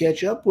are going to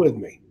catch up with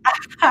me.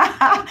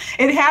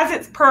 It has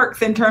its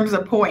perks in terms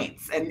of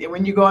points and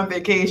when you go on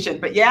vacation.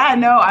 But yeah,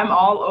 no, I'm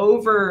all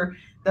over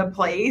the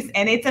place.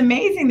 And it's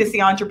amazing to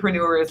see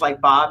entrepreneurs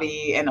like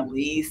Bobby and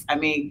Elise. I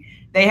mean,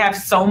 they have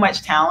so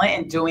much talent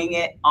and doing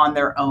it on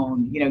their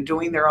own,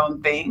 doing their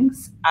own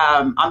things.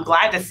 I'm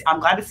glad to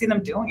see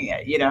them doing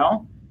it.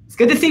 It's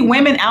good to see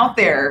women out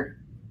there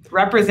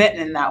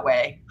representing in that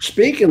way.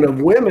 Speaking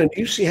of women,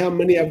 do you see how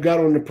many I've got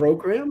on the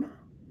program?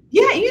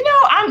 Yeah,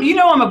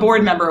 I'm a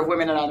board member of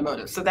Women in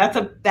Automotive, so that's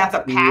a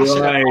passion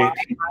of mine, right?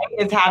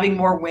 Is having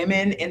more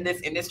women in this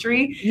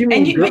industry.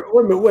 Wait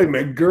a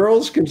minute,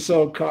 girls can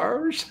sell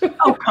cars?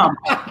 Oh, come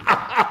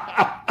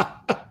on.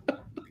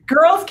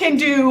 Girls can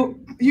do.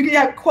 You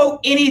can quote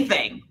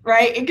anything,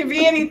 right? It could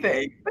be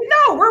anything. But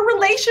no, we're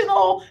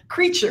relational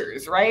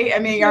creatures, right? I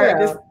mean,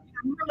 we're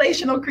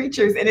relational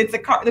creatures, and it's the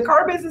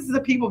car business is a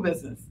people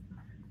business.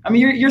 I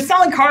mean, you're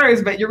selling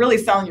cars, but you're really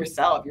selling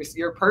yourself.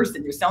 You're a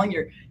person. You're selling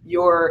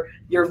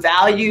your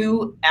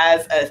value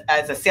as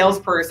a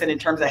salesperson in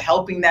terms of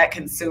helping that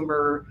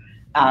consumer,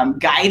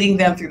 guiding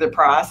them through the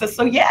process.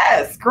 So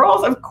yes,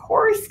 girls, of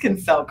course, can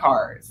sell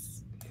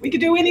cars. We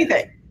could do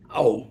anything.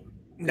 Oh.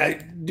 Now,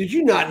 did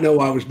you not know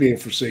I was being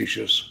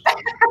facetious?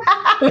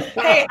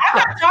 Hey, I'm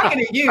not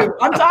talking to you.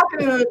 I'm talking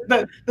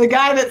to the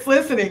guy that's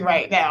listening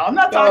right now. I'm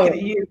not talking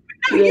to you.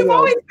 No, you've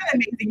always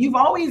been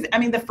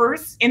amazing. The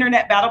first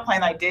internet battle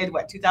plan I did,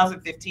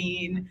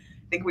 2015?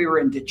 I think we were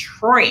in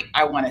Detroit,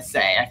 I want to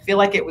say. I feel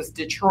like it was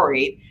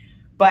Detroit.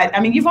 But,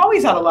 you've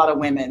always had a lot of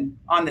women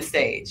on the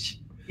stage.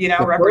 you know,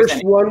 The representing.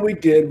 first one we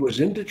did was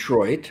in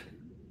Detroit,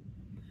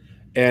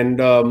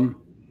 and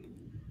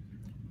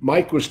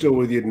Mike was still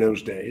with you in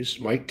those days,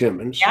 Mike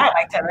Timmons. Yeah,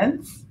 Mike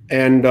Timmons.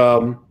 And,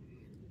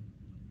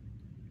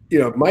 you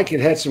know, Mike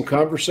had some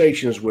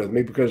conversations with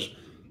me because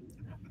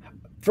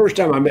first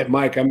time I met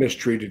Mike, I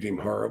mistreated him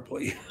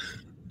horribly.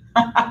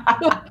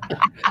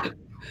 What?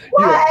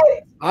 You know,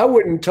 I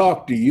wouldn't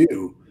talk to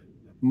you.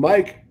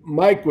 Mike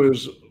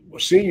was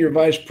senior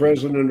vice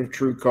president of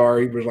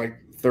TrueCar. He was like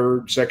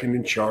second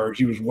in charge.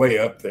 He was way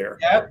up there.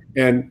 Yep.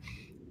 And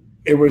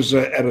it was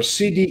at a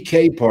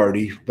CDK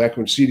party back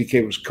when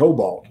CDK was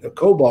Cobalt, a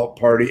Cobalt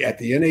party at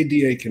the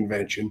NADA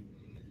convention.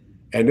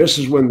 And this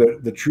is when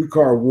the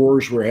TrueCar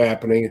wars were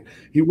happening.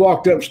 He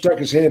walked up, stuck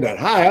his hand out.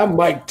 Hi, I'm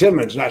Mike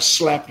Timmons. And I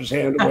slapped his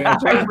hand away. I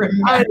said,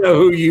 I know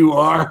who you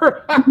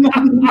are.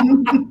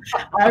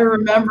 I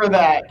remember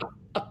that.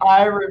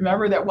 I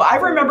remember that. Well, I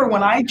remember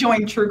when I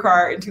joined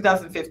TrueCar in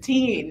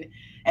 2015,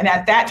 and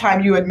at that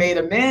time you had made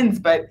amends,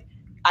 but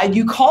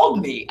you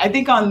called me, I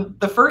think on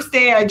the first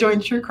day I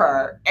joined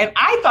TrueCar, and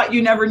I thought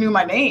you never knew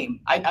my name.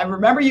 I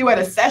remember you at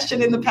a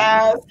session in the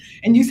past,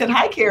 and you said,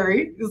 hi,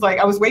 Kerri. It was like,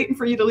 I was waiting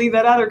for you to leave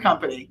that other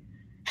company.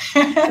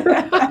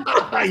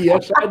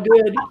 Yes, I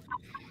did.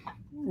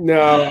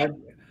 No,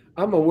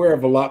 I'm aware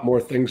of a lot more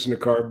things in the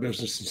car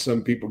business than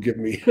some people give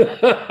me.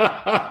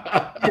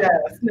 Yes,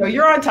 no,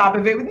 you're on top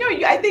of it. No,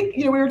 I think,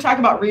 you know, we were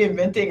talking about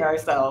reinventing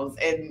ourselves,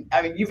 and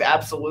I mean, you've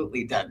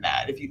absolutely done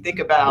that. If you think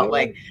about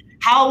like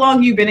how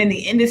long you've been in the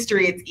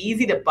industry, it's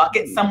easy to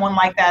bucket someone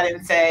like that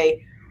and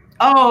say,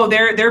 oh,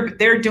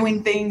 they're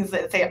doing things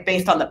that say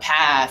based on the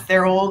past,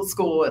 they're old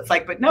school. It's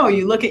like, but no,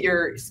 you look at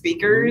your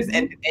speakers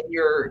and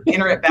your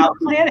internet battle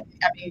plan.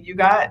 I mean, you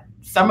got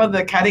some of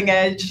the cutting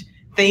edge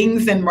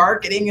things in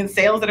marketing and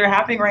sales that are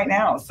happening right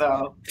now.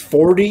 So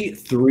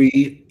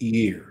 43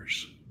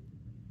 years.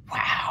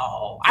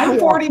 Wow. I'm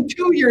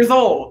 42 years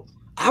old.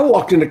 I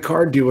walked in a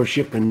car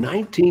dealership in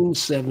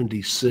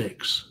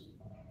 1976.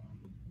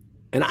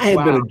 And I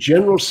had been a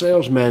general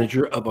sales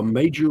manager of a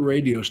major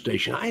radio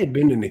station. I had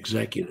been an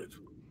executive.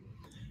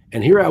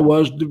 And here I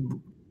was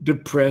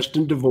depressed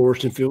and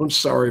divorced and feeling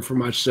sorry for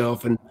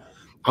myself. And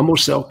I'm going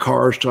to sell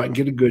cars so I can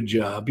get a good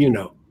job, you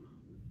know.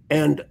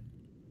 And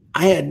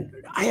I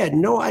had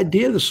no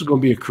idea this was going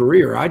to be a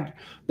career.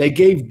 They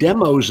gave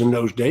demos in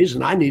those days,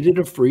 and I needed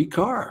a free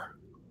car.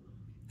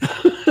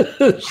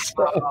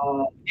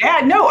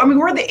 Yeah, no, I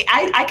mean,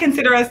 I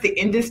consider us the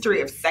industry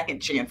of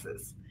second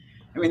chances.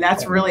 I mean,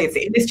 that's really, it's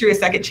the industry of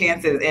second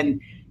chances.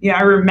 And, you know,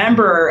 I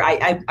remember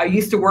I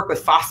used to work with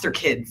foster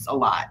kids a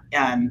lot,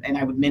 and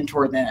I would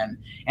mentor them.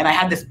 And I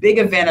had this big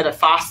event at a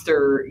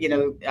foster, you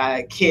know,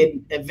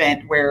 kid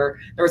event where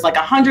there was like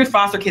 100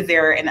 foster kids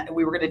there, and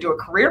we were going to do a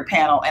career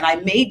panel. And I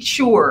made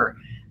sure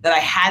that I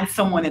had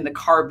someone in the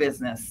car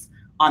business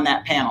on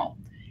that panel.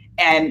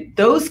 And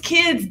those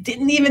kids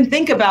didn't even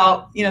think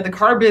about, you know, the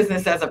car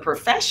business as a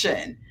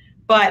profession.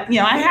 But, you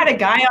know, I had a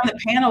guy on the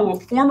panel, a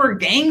former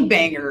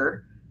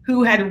gangbanger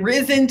who had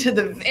risen to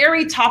the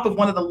very top of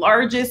one of the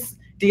largest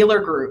dealer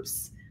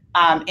groups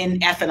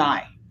in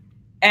F&I.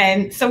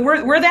 And so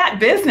we're that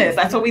business.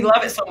 That's what we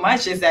love it so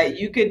much, is that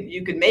you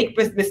could make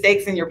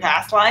mistakes in your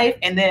past life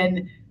and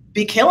then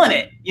be killing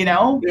it, you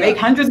know, make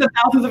hundreds of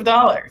thousands of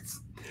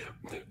dollars.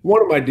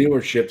 One of my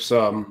dealerships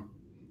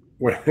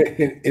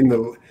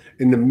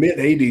in the mid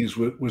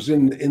 80s was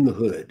in the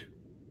hood.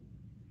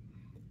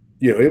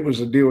 You know, it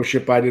was a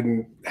dealership I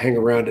didn't hang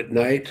around at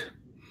night.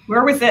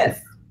 Where was this?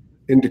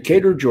 In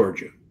Decatur,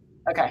 Georgia.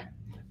 Okay.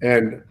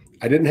 And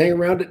I didn't hang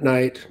around at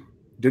night,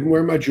 didn't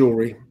wear my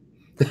jewelry.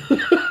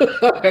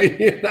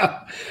 You know,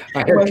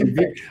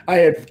 I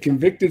had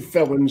convicted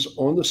felons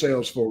on the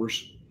sales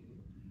force,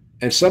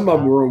 and some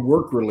of them were on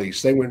work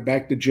release. They went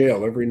back to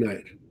jail every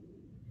night.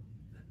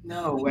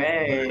 No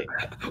way.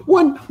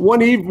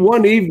 One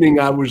evening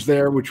I was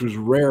there, which was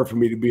rare for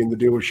me to be in the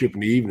dealership in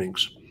the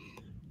evenings.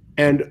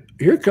 And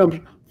here comes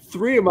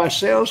 3 of my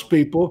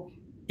salespeople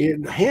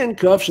in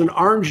handcuffs and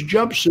orange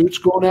jumpsuits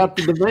going out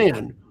to the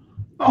van.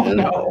 Oh,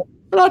 no.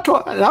 And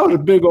I was a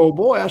big old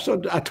boy. I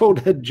told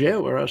that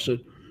jailer, I said,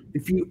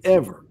 if you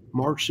ever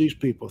march these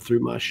people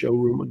through my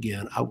showroom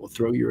again, I will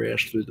throw your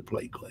ass through the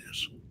plate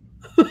glass.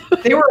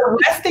 They were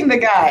arresting the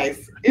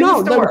guys.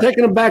 No, they were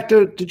taking them back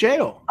to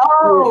jail.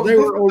 Oh, they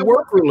were on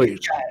work release.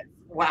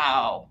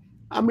 Wow.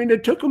 I mean, they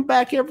took them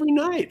back every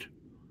night.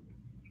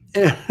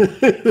 You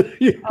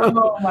know,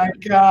 oh my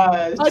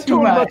gosh. I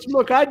told them,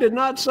 look, I did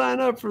not sign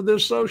up for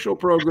this social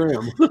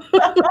program.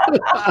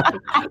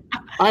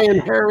 I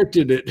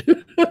inherited it.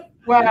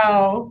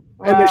 Wow.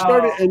 And they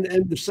started,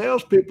 and the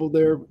salespeople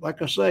there,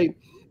 like I say,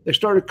 they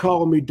started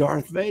calling me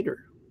Darth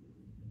Vader.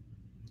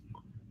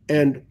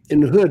 And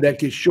in the hood, that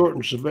gets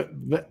shortened. So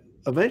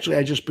eventually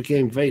I just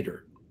became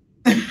Vader.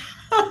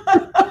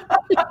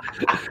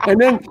 And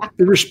then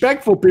the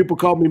respectful people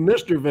called me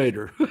Mr.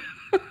 Vader.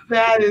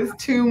 That is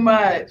too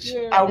much.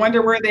 Yeah. I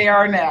wonder where they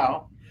are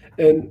now.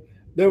 And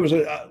there was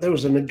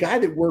a guy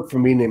that worked for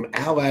me named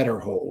Al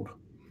Adderhold,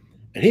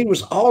 and he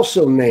was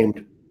also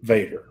named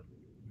Vader.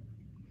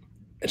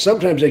 And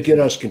sometimes they get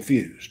us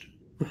confused.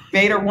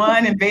 Vader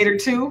 1 and Vader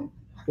 2.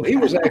 Well, he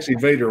was actually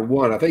Vader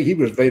 1. I think he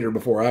was Vader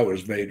before I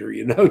was Vader,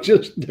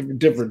 just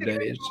different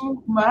days.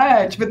 So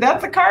much, but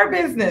that's a car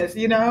business,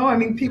 I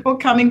mean, people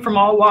coming from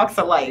all walks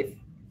of life.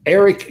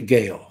 Eric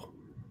Gale.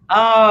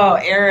 Oh,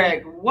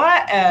 Eric,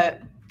 what a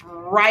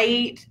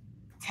bright,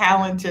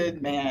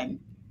 talented man.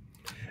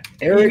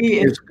 Eric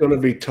is going to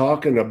be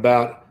talking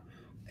about,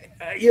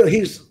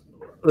 he's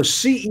the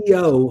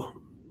CEO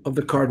of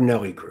the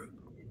Cardinelli Group.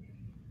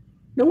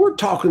 Now we're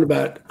talking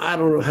about, I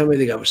don't know how many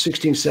they got,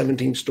 16,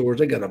 17 stores.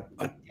 They got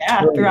a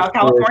throughout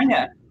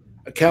California.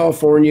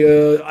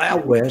 California,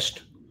 out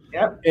west.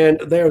 Yep. And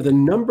they're the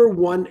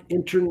 #1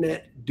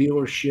 internet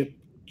dealership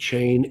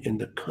chain in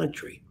the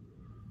country.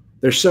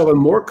 They're selling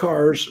more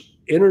cars,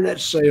 internet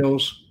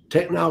sales,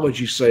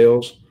 technology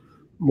sales,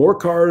 more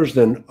cars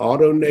than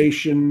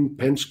AutoNation,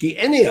 Penske,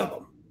 any of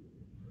them.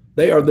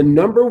 They are the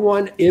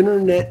 #1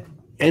 internet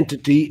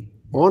entity,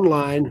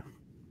 online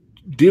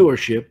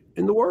dealership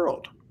in the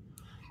world.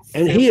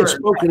 And he has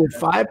spoken at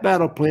 5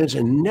 battle plans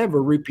and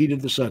never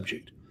repeated the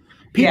subject.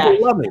 People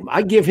love him.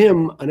 I give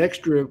him an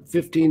extra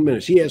 15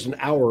 minutes. He has an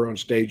hour on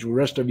stage. The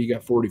rest of you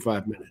got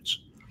 45 minutes.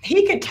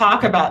 He could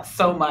talk about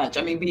so much.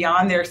 I mean,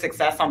 beyond their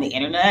success on the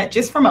internet,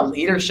 just from a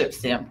leadership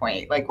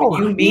standpoint. Like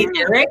when you meet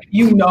Eric,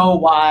 you know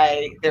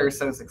why they're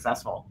so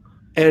successful.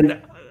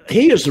 And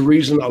he is the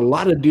reason a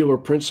lot of dealer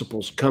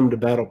principals come to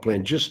Battle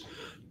Plan, just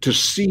to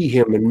see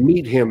him and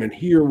meet him and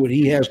hear what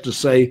he has to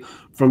say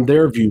from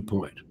their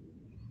viewpoint.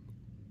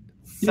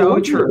 So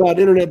true. About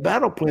Internet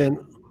Battle Plan,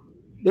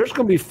 there's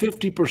going to be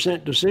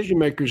 50% decision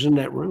makers in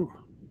that room.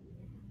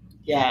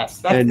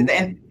 Yes, and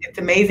it's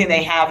amazing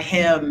they have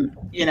him,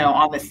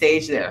 on the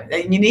stage there.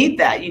 And you need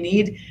that. You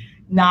need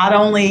not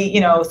only,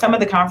 some of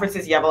the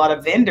conferences you have a lot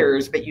of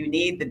vendors, but you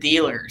need the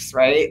dealers,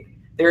 right?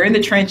 They're in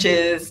the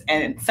trenches,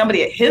 and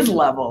somebody at his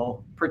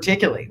level,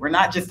 particularly. We're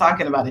not just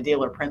talking about a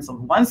dealer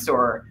principal of one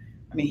store.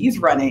 I mean, he's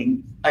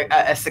running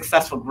a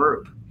successful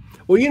group.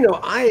 Well,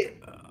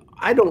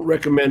 I don't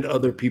recommend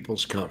other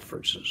people's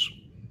conferences,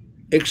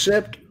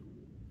 except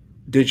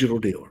Digital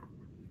Dealer.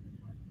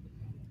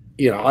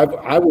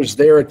 I was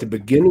there at the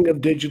beginning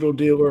of Digital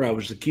Dealer. I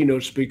was the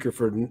keynote speaker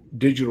for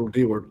Digital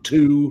Dealer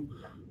 2,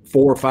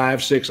 4,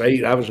 5, 6,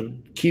 8. I was a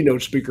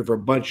keynote speaker for a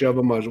bunch of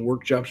them. I was a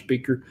workshop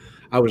speaker.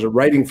 I was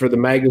writing for the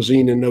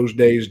magazine in those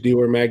days,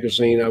 Dealer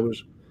Magazine. I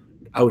was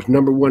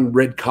 #1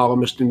 red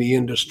columnist in the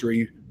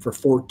industry for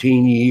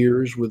 14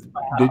 years with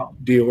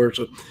dealers.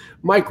 So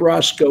Mike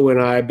Roscoe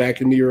and I, back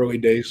in the early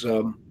days,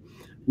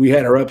 we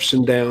had our ups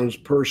and downs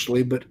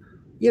personally, but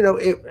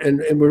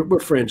and we're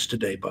friends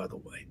today, by the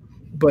way.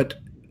 But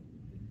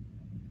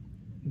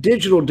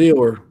Digital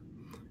Dealer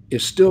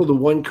is still the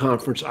one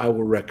conference I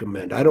will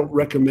recommend. I don't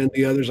recommend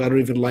the others. I don't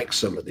even like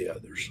some of the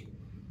others.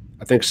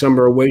 I think some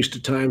are a waste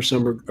of time.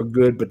 Some are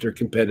good, but they're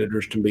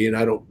competitors to me, and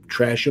I don't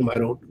trash them. I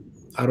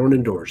don't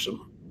endorse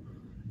them.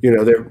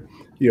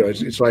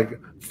 It's like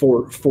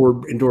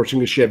Ford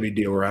endorsing a Chevy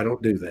dealer. I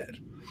don't do that.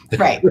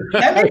 Right.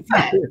 That makes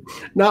sense.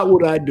 Not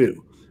what I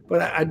do.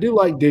 But I do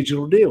like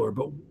Digital Dealer.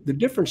 But the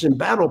difference in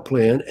Battle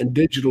Plan and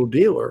Digital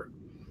Dealer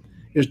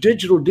is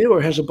Digital Dealer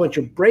has a bunch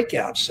of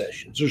breakout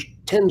sessions. There's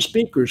 10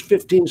 speakers,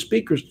 15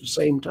 speakers at the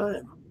same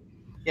time.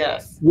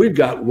 Yes. We've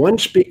got one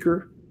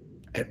speaker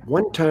at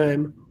one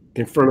time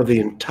in front of the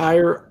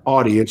entire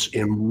audience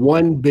in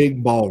one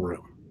big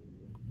ballroom.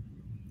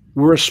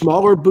 We're a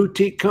smaller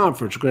boutique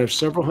conference. We're going to have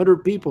several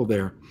hundred people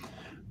there,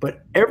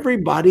 but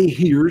everybody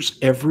hears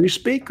every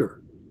speaker.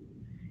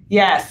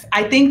 Yes,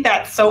 I think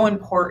that's so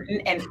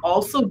important. And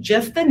also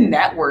just the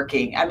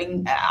networking. I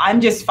mean,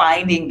 I'm just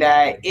finding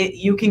that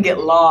you can get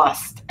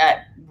lost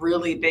at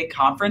really big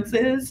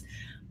conferences.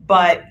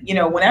 But,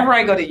 whenever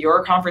I go to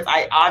your conference,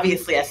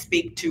 I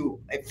speak to,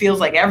 it feels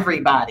like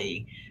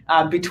everybody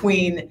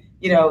between,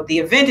 the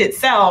event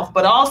itself,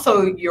 but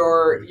also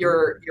your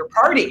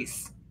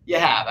parties you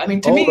have. I mean,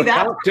 to me,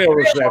 that's cocktail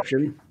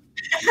reception.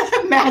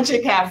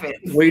 Magic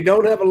happens. We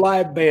don't have a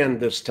live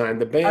band this time.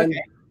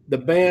 The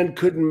band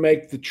couldn't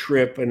make the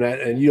trip, and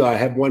I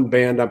have one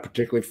band I'm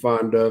particularly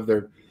fond of.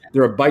 They're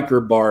a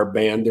biker bar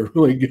band. They're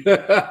really good.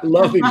 I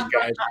love these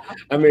guys.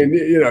 I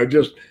mean,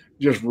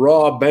 just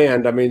raw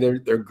band. I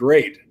mean, they're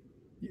great.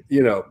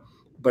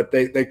 But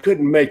they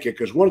couldn't make it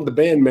because one of the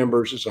band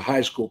members is a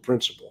high school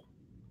principal.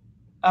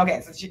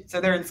 Okay,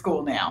 so they're in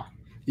school now.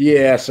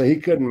 Yeah, so he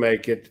couldn't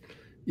make it.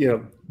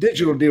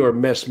 Digital Dealer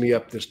messed me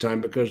up this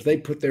time because they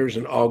put theirs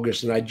in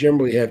August, and I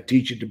generally have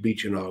Teach at the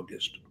Beach in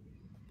August.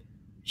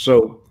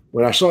 So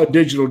when I saw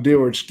Digital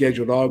Dealer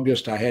scheduled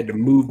August, I had to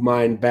move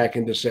mine back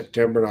into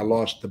September, and I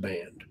lost the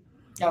band.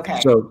 Okay.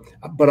 So,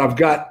 but I've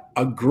got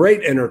a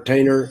great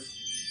entertainer,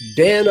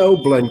 Dano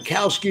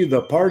Blankowski,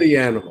 the party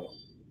animal.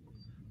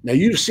 Now,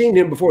 you've seen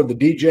him before, the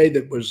DJ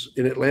that was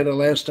in Atlanta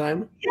last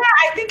time? Yeah,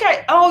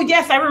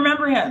 yes, I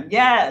remember him.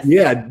 Yes.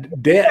 Yeah,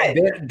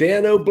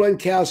 Dano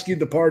Blankowski,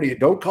 the party.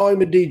 Don't call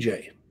him a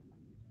DJ.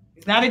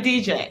 He's not a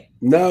DJ.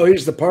 No,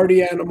 he's the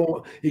party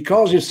animal. He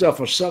calls himself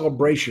a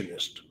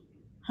celebrationist.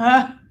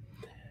 Huh?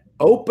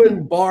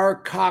 Open bar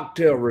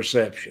cocktail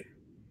reception.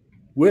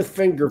 with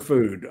finger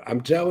food.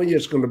 I'm telling you,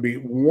 it's going to be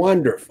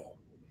wonderful.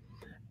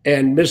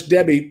 And Miss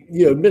Debbie,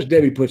 Miss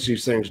Debbie puts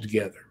these things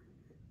together.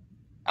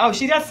 Oh,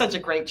 she does such a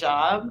great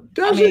job.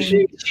 Doesn't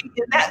she?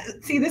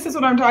 See, this is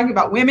what I'm talking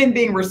about. Women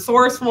being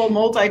resourceful,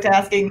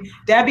 multitasking.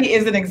 Debbie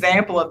is an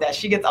example of that.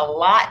 She gets a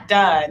lot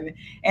done.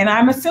 And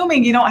I'm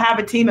assuming you don't have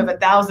a team of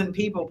 1,000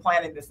 people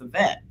planning this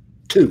event.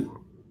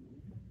 2.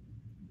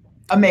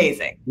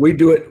 Amazing. We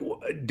do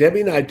it.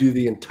 Debbie and I do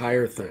the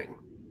entire thing.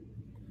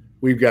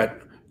 We've got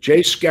Jay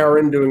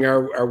Scourin doing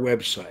our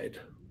website.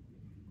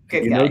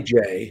 Good you guy. know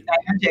Jay. I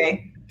know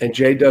Jay. And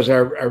Jay does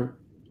our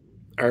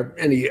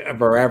any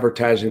of our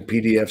advertising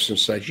PDFs and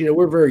such.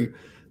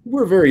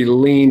 We're very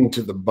lean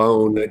to the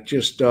bone. That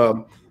just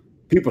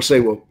people say,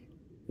 well,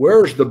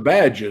 where's the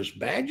badges?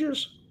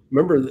 Badges?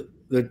 Remember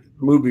the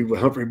movie with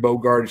Humphrey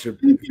Bogart? He said,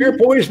 if you're a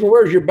policeman,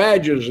 where's your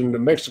badges? And the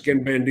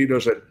Mexican bandito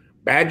said,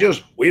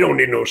 badges? We don't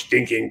need no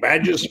stinking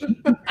badges.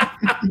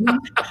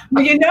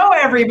 Well,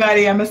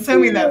 everybody. I'm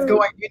assuming that's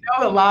going.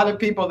 A lot of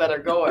people that are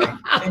going,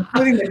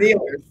 including the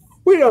dealers.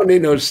 We don't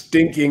need no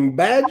stinking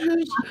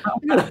badges.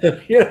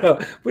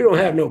 We don't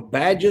have no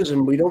badges,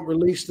 and we don't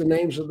release the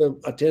names of the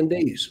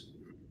attendees.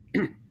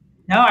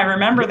 No, I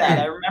remember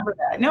that.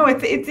 No,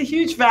 it's a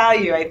huge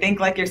value. I think,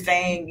 like you're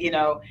saying,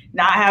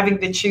 not having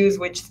to choose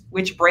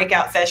which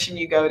breakout session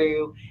you go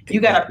to. You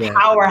got a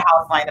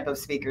powerhouse lineup of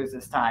speakers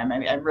this time.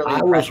 I'm really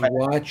impressed.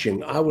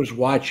 I was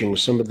watching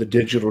some of the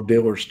digital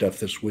dealer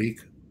stuff this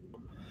week,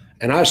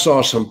 and I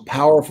saw some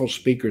powerful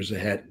speakers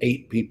that had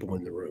 8 people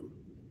in the room.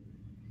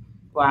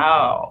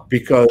 Wow.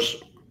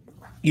 Because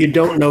you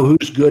don't know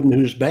who's good and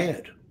who's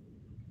bad.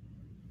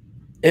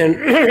 And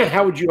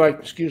how would you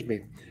like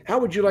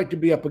to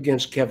be up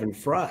against Kevin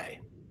Fry?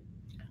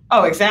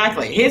 Oh,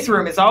 exactly. His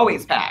room is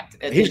always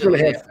packed. He's going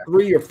to have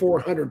 300 or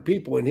 400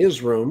 people in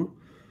his room,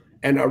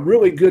 and a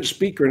really good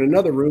speaker in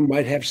another room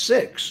might have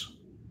 6.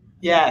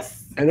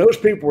 Yes. And those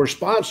people were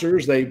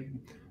sponsors. They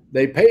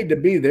paid to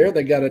be there.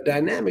 They got a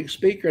dynamic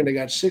speaker, and they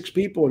got 6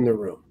 people in their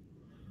room.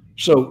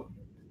 So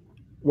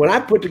when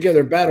I put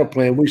together a battle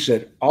plan, we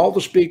said all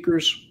the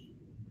speakers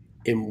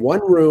in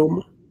one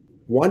room,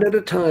 one at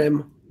a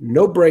time,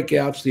 no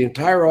breakouts. The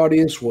entire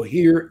audience will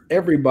hear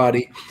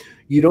everybody.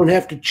 You don't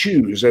have to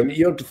choose. And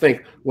you don't have to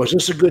think, was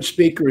this a good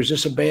speaker? Is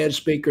this a bad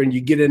speaker? And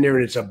you get in there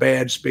and it's a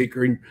bad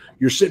speaker and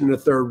you're sitting in the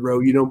 3rd row.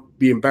 You don't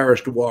be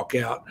embarrassed to walk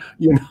out,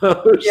 Yeah.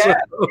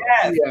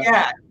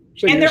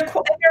 So and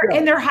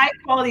they're high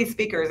quality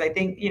speakers. I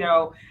think,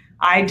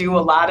 I do a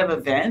lot of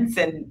events,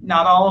 and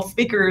not all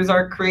speakers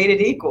are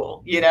created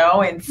equal,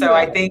 and so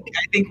I think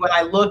when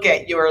I look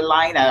at your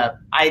lineup,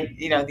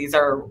 these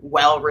are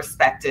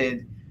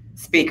well-respected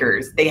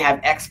speakers. They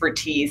have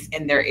expertise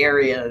in their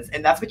areas,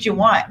 and that's what you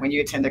want when you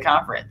attend a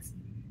conference.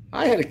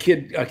 I had a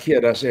kid, I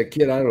don't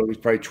know, he's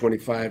probably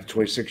 25,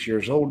 26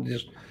 years old,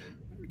 just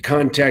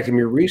contacted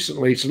me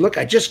recently. He said, look,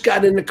 I just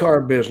got in the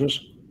car business,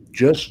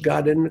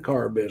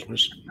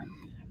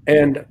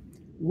 and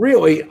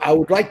really, I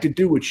would like to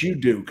do what you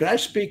do. Could I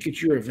speak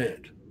at your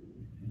event?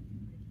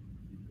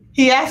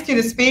 He asked you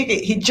to speak.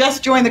 He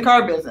just joined the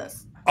car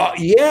business.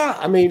 Yeah.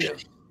 I mean,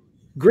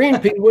 Green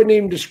Pea wouldn't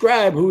even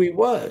describe who he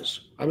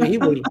was. I mean,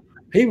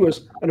 he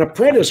was an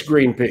apprentice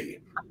Green Pea,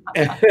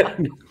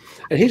 and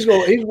he's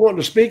wanting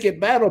to speak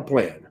at Battle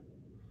Plan.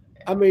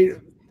 I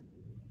mean,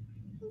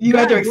 you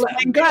had to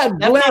explain. God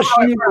bless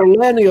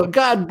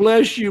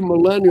you,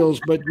 millennials,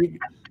 but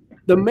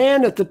the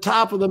man at the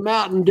top of the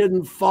mountain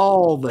didn't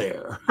fall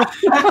there.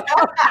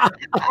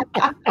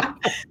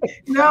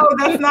 No,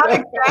 that's not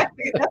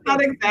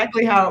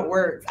exactly how it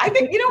works. I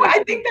think,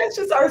 I think that's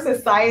just our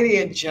society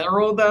in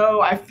general,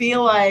 though. I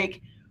feel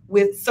like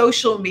with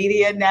social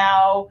media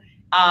now,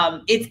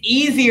 it's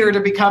easier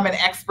to become an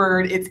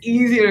expert. It's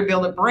easier to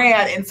build a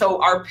brand. And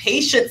so our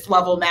patience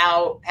level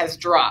now has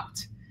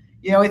dropped.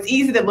 It's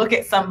easy to look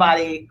at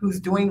somebody who's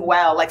doing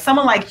well, like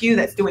someone like you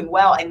that's doing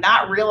well, and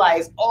not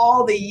realize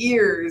all the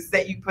years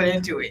that you put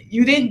into it.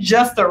 You didn't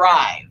just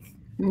arrive.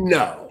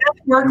 No. It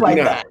doesn't work like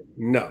that.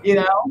 No.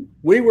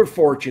 We were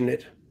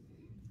fortunate,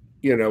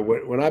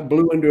 when I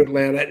blew into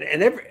Atlanta,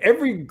 and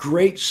every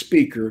great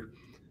speaker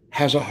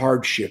has a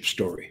hardship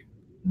story.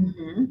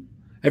 Mm-hmm.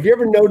 Have you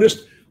ever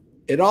noticed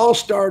it all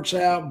starts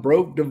out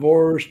broke,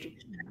 divorced,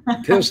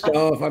 pissed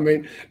off? I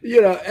mean,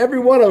 every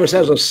one of us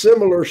has a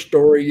similar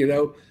story,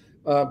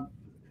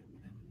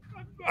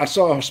 I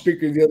saw a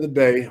speaker the other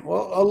day,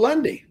 a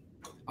Lundy.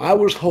 I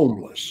was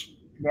homeless.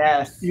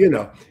 Yes.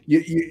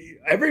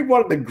 Every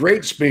one of the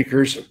great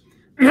speakers,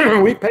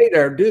 we paid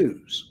our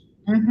dues.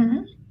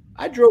 Mm-hmm.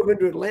 I drove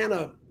into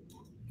Atlanta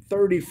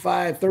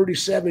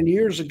 37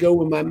 years ago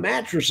when my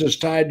mattress is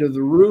tied to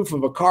the roof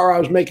of a car I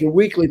was making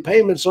weekly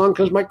payments on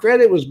because my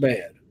credit was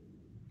bad.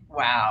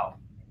 Wow.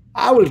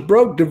 I was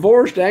broke,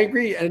 divorced,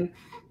 angry, and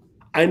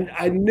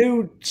I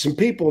knew some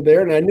people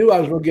there, and I knew I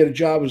was going to get a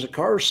job as a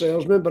car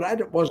salesman, but I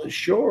wasn't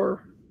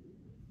sure.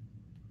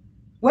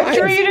 What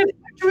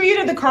drew you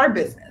to the car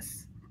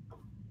business?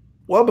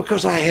 Well,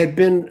 because I had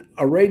been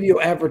a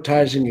radio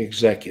advertising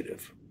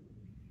executive.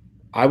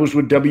 I was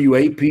with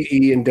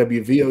WAPE and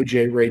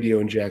WVOJ Radio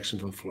in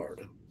Jacksonville,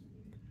 Florida.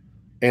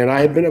 And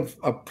I had been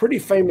a pretty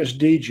famous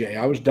DJ.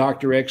 I was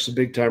Dr. X, the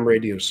big time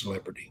radio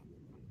celebrity.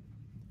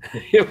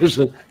 It was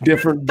a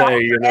different day,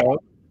 you know.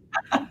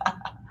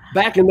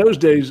 Back in those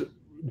days,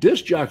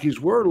 disc jockeys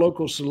were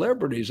local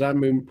celebrities. I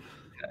mean,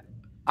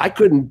 I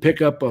couldn't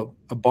pick up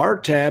a bar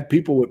tab.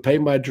 People would pay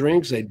my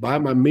drinks. They'd buy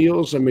my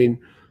meals. I mean,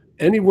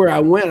 anywhere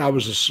I went, I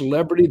was a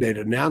celebrity. They'd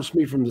announce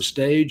me from the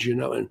stage, you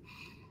know, and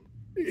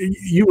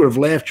you would have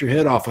laughed your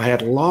head off. I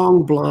had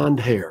long blonde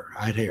hair.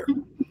 I had hair,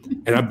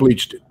 and I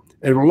bleached it.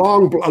 And I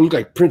looked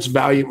like Prince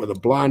Valiant with a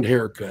blonde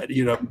haircut,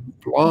 you know,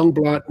 long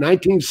blonde,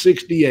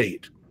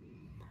 1968.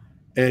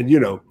 And, you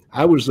know,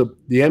 I was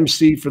the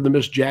MC for the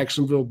Miss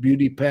Jacksonville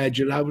beauty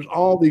pageant. I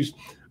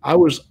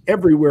was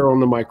everywhere on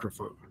the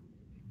microphone.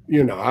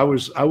 You know, I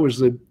was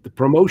the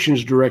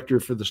promotions director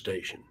for the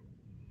station.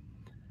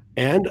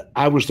 And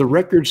I was the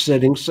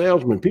record-setting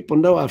salesman. People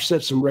know I've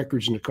set some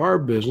records in the car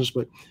business,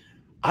 but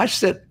I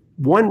set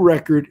one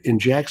record in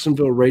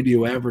Jacksonville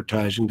radio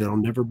advertising that'll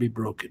never be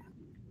broken.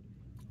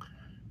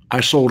 I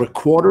sold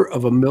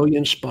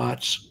 $250,000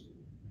 spots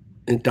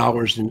in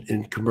dollars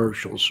in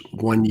commercials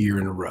 1 year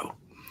in a row,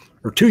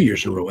 or 2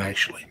 years in a row,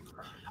 actually.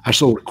 I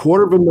sold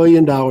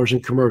 $250,000 in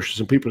commercials,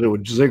 and people say,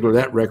 well, Ziegler,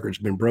 that record's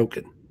been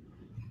broken.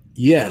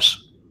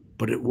 Yes,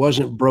 but it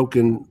wasn't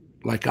broken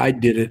like I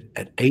did it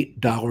at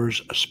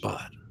 $8 a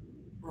spot.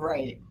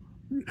 Right.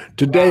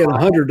 Today, wow.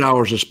 At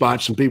 $100 a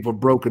spot, some people have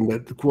broken the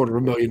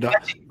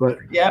 $250,000. But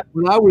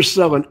when I was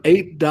selling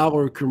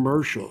 $8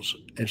 commercials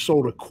and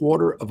sold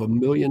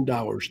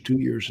 $250,000 2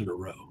 years in a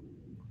row.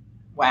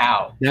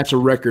 Wow. That's a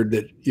record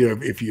that, you know,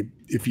 if you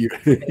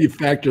you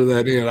factor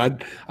that in, I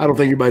don't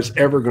think anybody's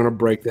ever going to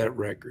break that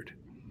record.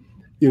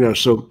 You know,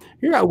 so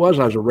here I was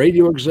a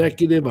radio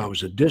executive, I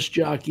was a disc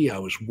jockey, I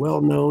was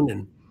well known,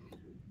 and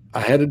I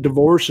had a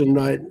divorce, and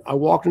I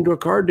walked into a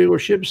car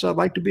dealership and said, I'd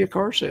like to be a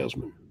car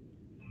salesman.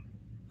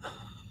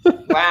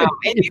 Wow.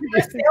 And you're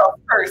a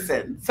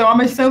salesperson. So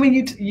I'm assuming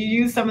you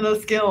use some of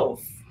those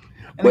skills.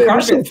 Well, it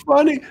was so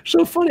funny.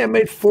 So funny. I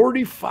made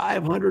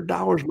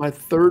 $4,500 my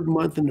third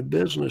month in the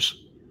business.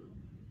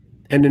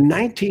 And in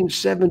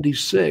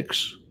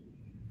 1976,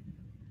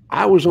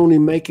 I was only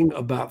making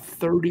about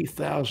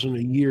 $30,000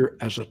 a year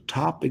as a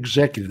top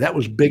executive. That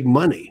was big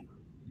money,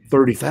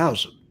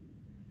 $30,000.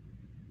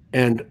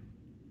 And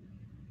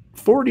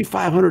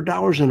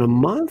 $4,500 in a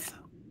month?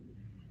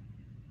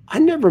 I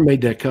never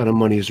made that kind of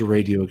money as a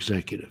radio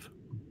executive.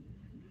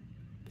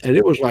 And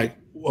it was like,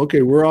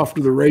 okay, we're off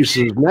to the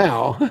races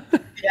now.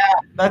 Yeah,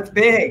 that's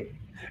big.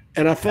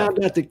 And I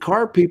found out that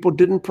car people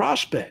didn't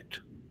prospect.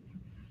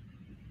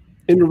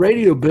 In the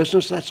radio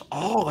business, that's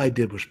all I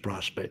did was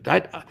prospect.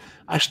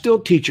 I still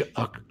teach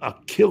a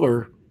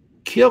killer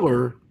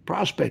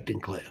prospecting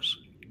class.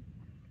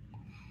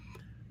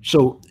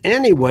 So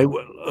anyway,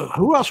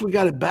 who else we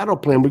got at Battle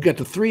Plan? We got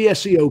the 3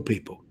 SEO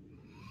people.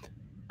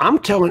 I'm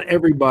telling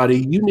everybody,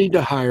 you need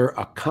to hire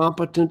a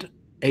competent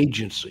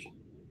agency.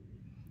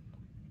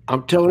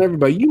 I'm telling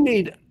everybody, you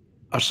need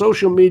a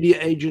social media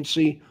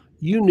agency.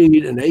 You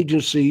need an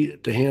agency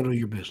to handle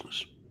your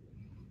business.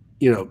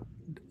 You know,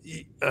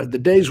 the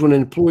days when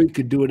an employee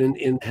could do it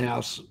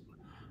in-house,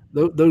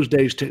 those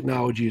days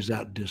technology has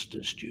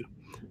outdistanced you.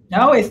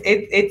 No,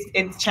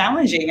 it's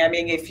challenging. I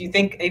mean, if you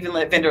think even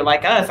a vendor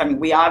like us, I mean,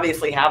 we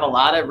obviously have a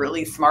lot of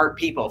really smart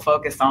people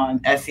focused on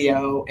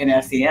SEO and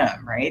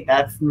SEM, right?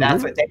 That's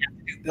what they have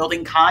to do,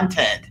 building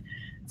content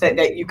so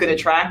that you could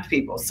attract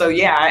people. So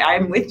yeah,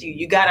 I'm with you.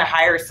 You got to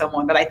hire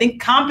someone, but I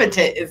think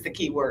competent is the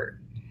key word,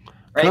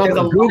 right? There's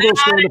a lot of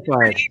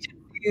different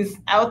agencies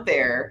out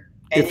there,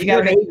 and if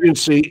your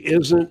agency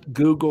isn't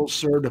Google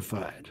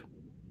certified,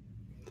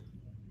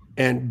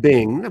 and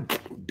Bing.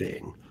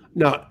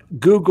 Now,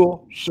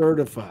 Google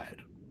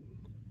certified.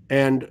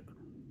 And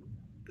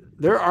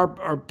there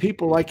are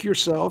people like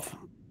yourself,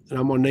 and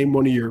I'm going to name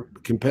one of your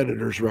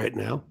competitors right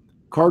now,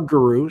 Car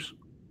Gurus.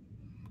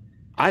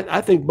 I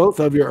think both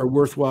of you are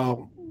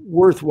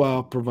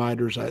worthwhile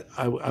providers.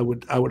 I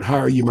would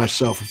hire you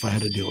myself if I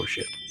had a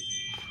dealership.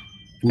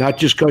 Not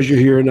just because you're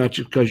here, not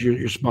just because you're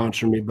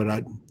sponsoring me, but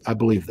I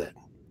believe that.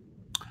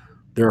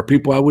 There are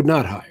people I would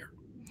not hire.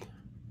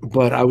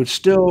 But I would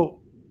still,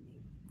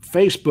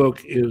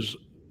 Facebook is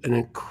an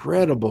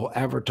incredible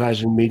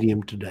advertising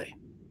medium today.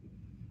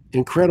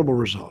 Incredible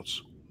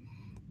results.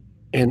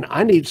 And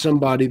I need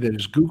somebody that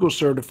is Google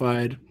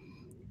certified,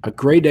 a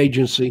great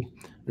agency,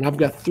 and I've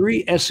got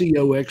 3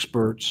 SEO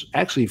experts,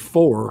 actually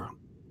 4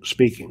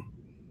 speaking.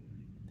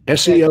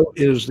 SEO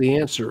is the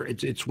answer.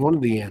 It's one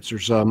of the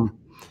answers.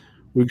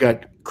 We've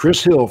got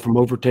Chris Hill from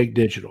Overtake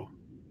Digital.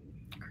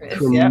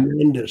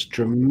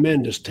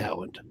 Tremendous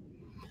talent.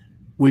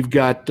 We've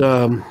got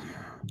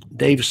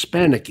Dave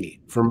Spanicki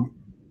from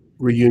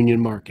Reunion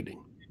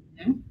Marketing.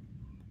 Mm-hmm.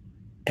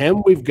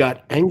 And we've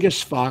got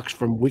Angus Fox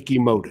from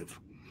Wikimotive.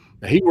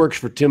 Now, he works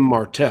for Tim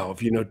Martell.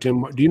 If you know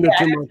Tim, do you know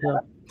Tim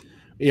Martell?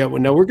 Yeah,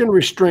 well, now we're going to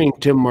restrain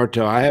Tim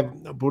Martell. I have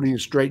put him in a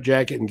straight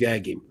jacket and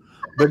gag him.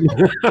 But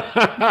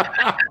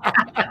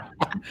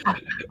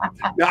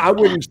Now, I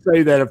wouldn't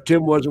say that if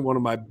Tim wasn't one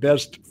of my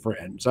best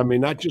friends. I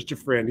mean, not just a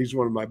friend, he's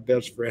one of my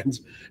best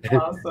friends.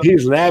 Awesome.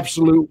 He's an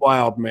absolute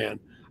wild man.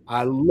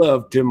 I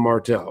love Tim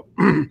Martell.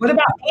 What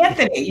about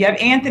Anthony? You have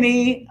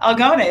Anthony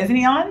Algona, isn't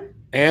he on?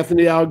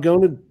 Anthony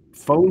Algona,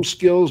 phone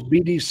skills,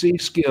 BDC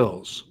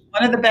skills.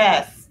 One of the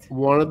best.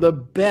 One of the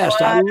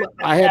best. I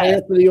had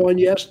Anthony on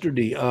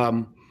yesterday.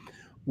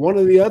 One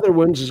of the other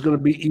ones is going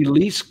to be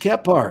Elise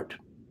Kephart,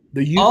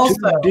 the YouTube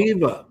Also,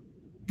 diva.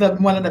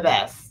 One of the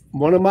best.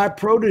 One of my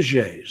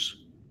proteges.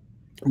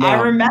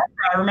 Now, I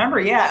remember.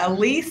 Yeah,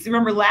 Elise.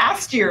 Remember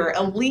last year,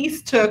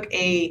 Elise took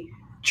a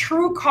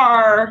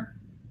TrueCar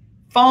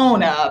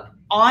phone up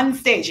on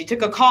stage. She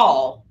took a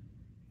call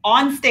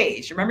on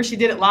stage. Remember, she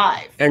did it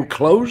live and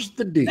closed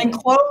the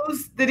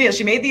deal.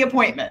 She made the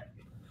appointment.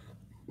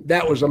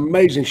 That was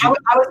amazing. I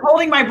was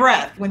holding my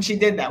breath when she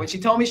did that. When she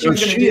told me she was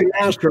going to do it. She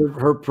announced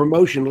her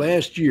promotion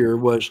last year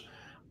was,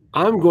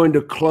 I'm going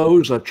to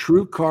close a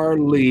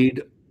TrueCar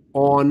lead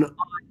on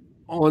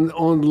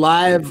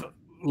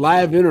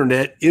live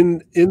internet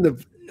in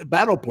the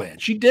battle plan.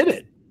 She did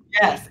it.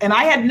 Yes, and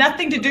I had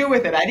nothing to do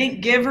with it. I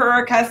didn't give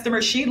her a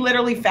customer. She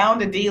literally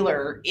found a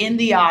dealer in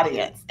the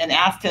audience and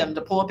asked him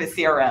to pull up his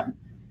CRM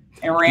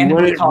and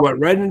randomly went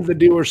right into the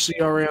dealer's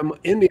CRM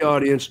in the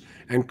audience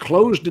and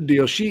closed the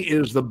deal. She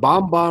is the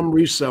bomb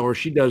reseller.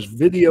 She does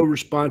video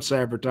response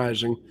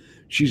advertising.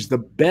 She's the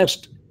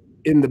best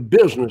in the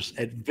business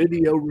at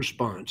video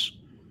response.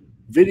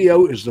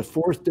 Video is the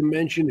fourth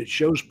dimension. It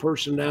shows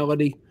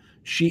personality.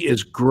 She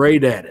is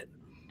great at it.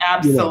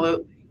 Absolutely. You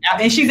know.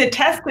 And she's a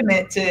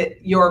testament to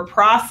your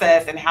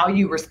process and how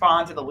you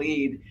respond to the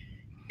lead.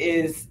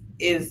 Is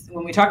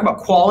when we talk about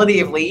quality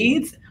of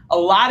leads, a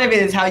lot of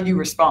it is how you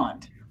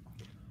respond.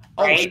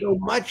 Right? Oh, so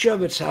much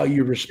of it's how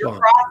you respond. Your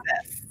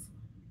process.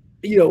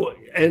 You know,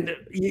 and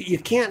you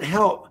can't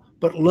help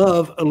but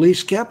love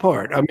Elise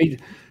Kephart. I mean,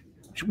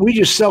 we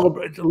just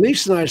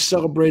Elise and I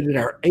celebrated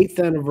our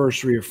 8th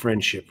anniversary of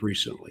friendship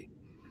recently.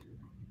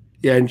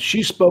 Yeah, and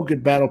she spoke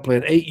at Battle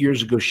Plan 8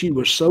 years ago. She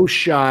was so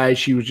shy.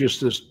 She was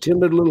just this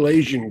timid little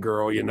Asian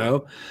girl, you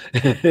know.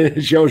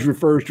 She always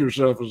refers to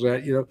herself as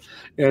that, you know.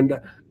 And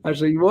I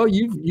say, well,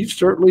 you've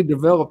certainly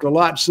developed a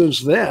lot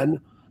since then.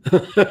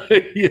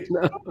 You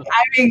know.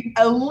 I mean,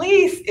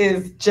 Elise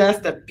is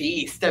just a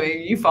beast. I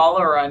mean, you follow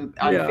her on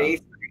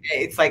Facebook.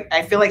 It's like,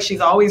 I feel like she's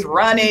always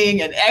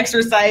running and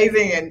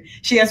exercising, and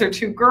she has her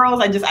 2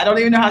 girls. I don't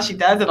even know how she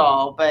does it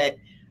all, but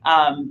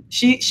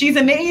she's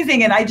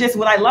amazing. And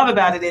what I love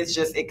about it is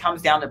just, it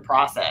comes down to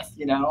process,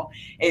 you know.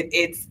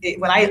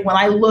 When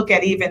I look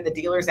at even the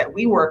dealers that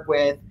we work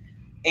with,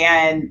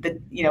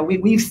 and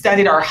we've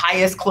studied our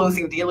highest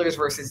closing dealers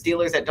versus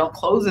dealers that don't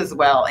close as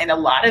well. And a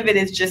lot of it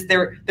is just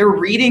they're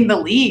reading the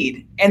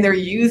lead and they're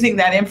using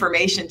that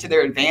information to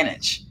their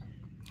advantage,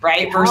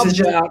 right? Versus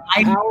just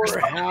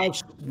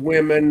powerhouse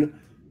women,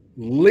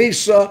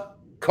 Lisa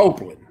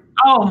Copeland.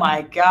 Oh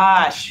my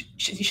gosh.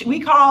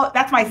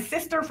 That's my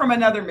sister from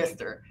another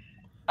mister.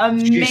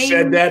 Amazing.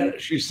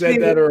 She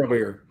said that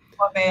earlier.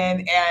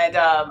 Woman. And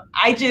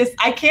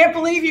I can't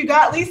believe you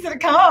got Lisa to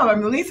come. I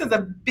mean, Lisa's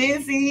a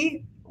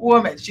busy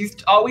woman. She's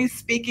always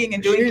speaking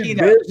and doing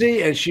keynotes. She's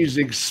busy and she's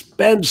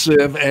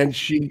expensive, and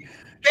she's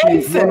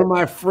one of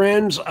my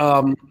friends.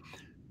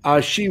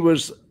 She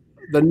was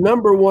the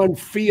 #1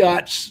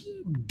 Fiat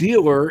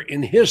dealer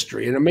in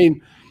history. And I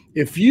mean,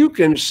 if you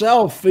can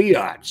sell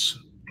Fiats,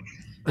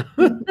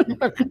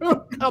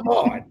 come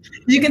on.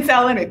 You can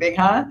sell anything,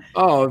 huh?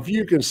 Oh, if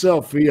you can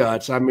sell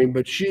Fiats, I mean,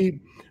 but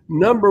she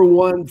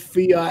 #1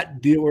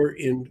 Fiat dealer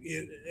in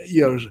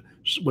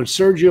when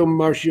Sergio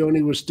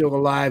Marchionne was still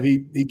alive, he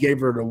gave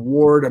her an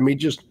award. I mean,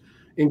 just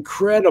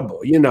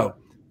incredible, you know.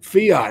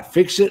 Fiat,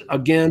 fix it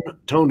again,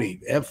 Tony,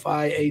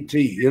 FIAT,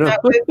 you know.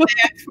 That's what it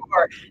stands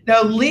for.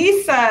 No,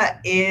 Lisa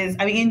is,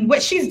 I mean,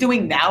 what she's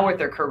doing now with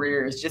her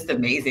career is just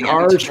amazing.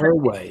 Cars her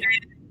way.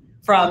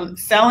 From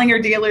selling her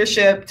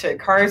dealership to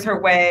Cars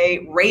Her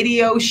Way,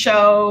 radio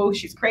show.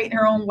 She's creating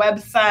her own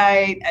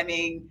website. I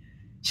mean,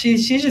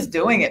 she's just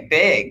doing it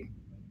big,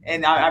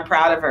 and I'm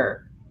proud of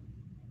her.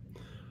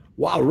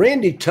 Wow,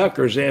 Randy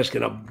Tucker's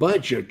asking a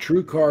bunch of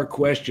TrueCar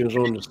questions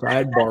on the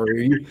sidebar.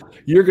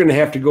 You're going to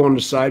have to go on the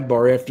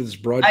sidebar after this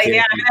broadcast.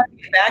 Yeah, I'm going to have to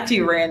get back to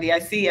you, Randy. I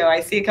see you.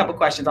 I see a couple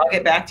questions. I'll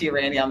get back to you,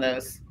 Randy, on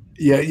those.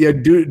 Yeah,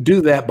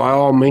 do that by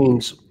all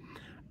means.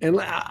 And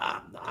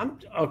I'm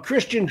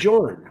Christian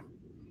Jordan.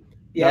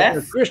 Yes.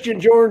 Now, Christian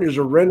Jordan is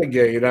a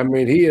renegade. I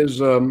mean, he is.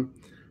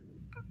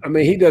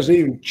 He doesn't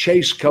even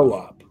chase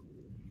co-op.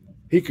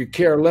 He could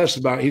care less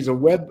about it. He's a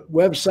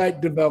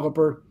website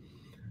developer.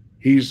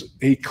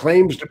 He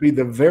claims to be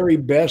the very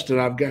best, and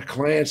I've got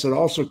clients that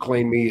also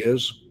claim he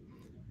is.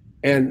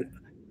 And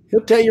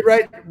he'll tell you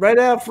right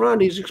out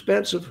front, he's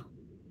expensive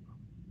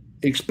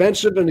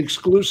and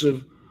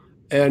exclusive,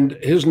 and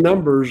his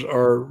numbers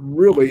are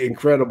really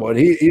incredible. And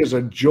he is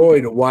a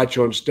joy to watch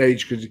on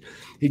stage because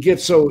he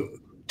gets so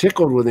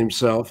tickled with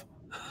himself.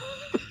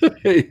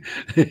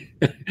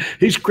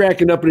 He's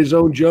cracking up at his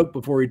own joke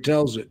before he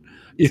tells it.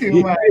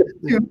 Too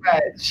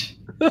much.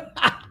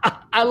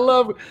 I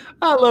love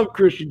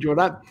Christian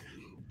Jordan.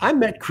 I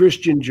met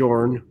Christian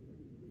Jorn,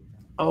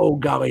 oh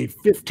golly,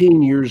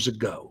 15 years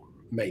ago,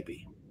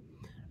 maybe.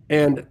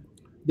 And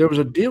there was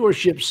a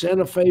dealership,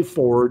 Santa Fe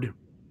Ford,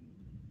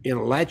 in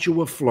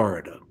Alachua,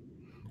 Florida.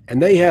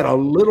 And they had a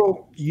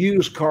little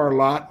used car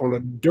lot on a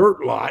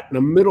dirt lot in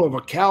the middle of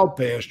a cow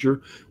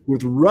pasture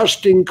with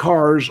rusting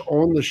cars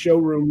on the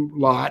showroom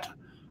lot.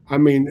 I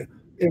mean,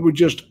 it was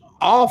just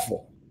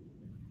awful.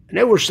 And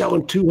they were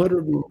selling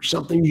 200 and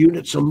something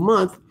units a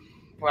month.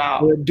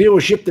 Wow. A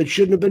dealership that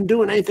shouldn't have been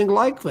doing anything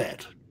like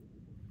that.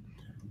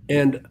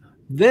 And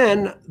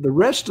then the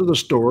rest of the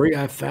story,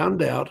 I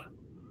found out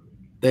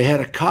they had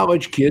a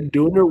college kid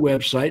doing their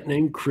website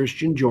named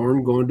Christian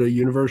Jorn going to the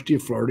University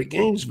of Florida,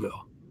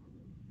 Gainesville.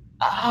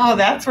 Oh,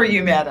 that's where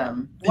you met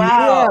him.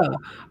 Wow. Yeah,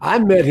 I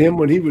met him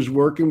when he was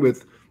working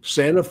with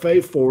Santa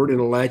Fe Ford in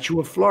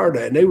Alachua,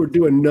 Florida, and they were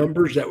doing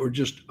numbers that were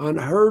just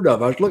unheard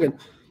of. I was looking,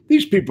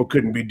 these people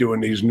couldn't be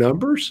doing these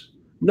numbers,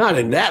 not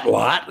in that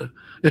lot.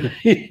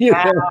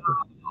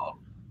 Wow.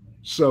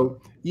 So,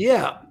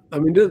 yeah, I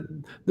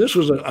mean, this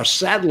was a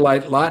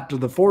satellite lot to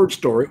the Ford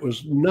store. It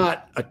was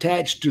not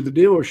attached to the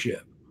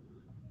dealership.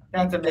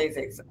 That's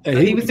amazing. And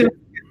he was doing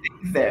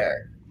things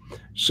there.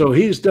 So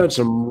he's done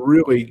some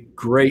really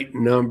great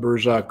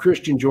numbers.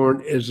 Christian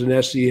Jorn is an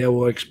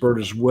SEO expert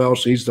as well.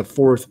 So he's the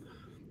fourth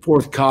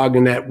cog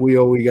in that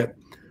wheel. We got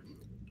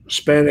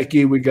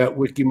Spanicky, we got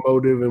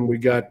Wikimotive, and we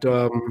got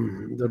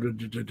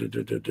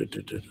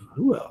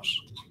who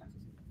else?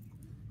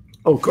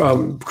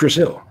 Oh, Chris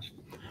Hill.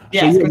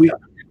 Yes. So yeah,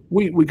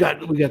 we got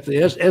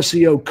the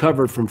SEO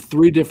covered from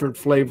 3 different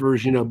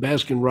flavors. You know,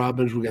 Baskin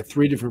Robbins. We got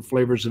 3 different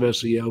flavors of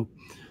SEO.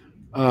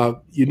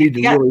 You need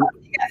to really.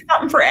 You got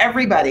something for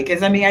everybody,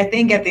 because I mean, I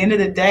think at the end of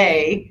the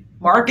day,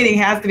 marketing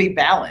has to be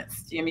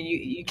balanced. I mean,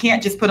 you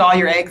can't just put all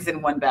your eggs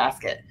in one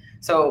basket.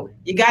 So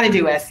you got to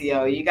do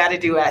SEO, you got to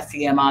do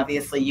SEM,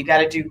 obviously, you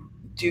got to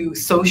do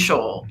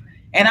social,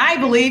 and I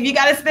believe you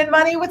got to spend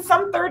money with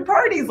some third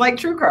parties like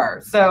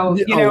TrueCar. So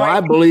you know,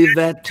 I believe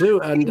that too,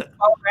 and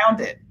all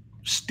around it.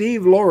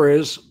 Steve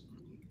Lores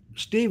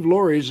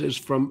is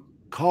from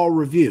Call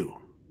Review.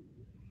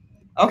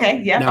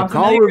 Okay, yeah. Now,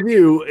 Call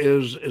Review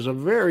is a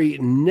very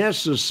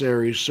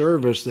necessary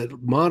service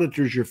that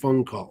monitors your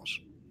phone calls.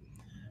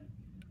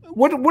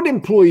 What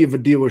employee of a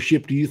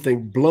dealership do you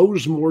think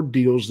blows more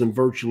deals than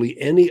virtually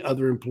any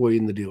other employee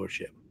in the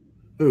dealership?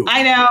 Who?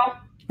 I know.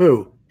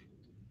 Who?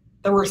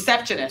 The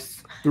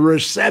receptionist. The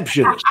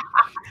receptionist.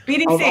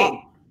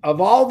 BDC.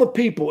 Of all the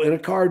people in a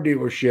car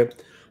dealership,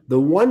 the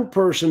one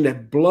person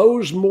that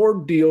blows more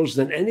deals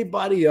than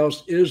anybody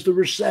else is the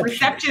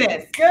receptionist.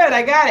 Receptionist. Good,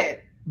 I got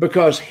it.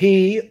 Because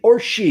he or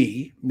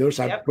she, notice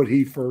I put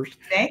he first.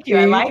 Thank you,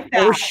 I like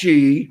that. Or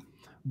she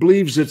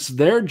believes it's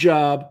their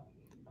job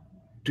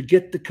to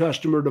get the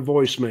customer to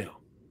voicemail.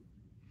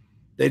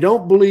 They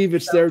don't believe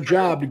it's their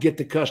job to get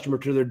the customer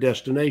to their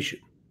destination.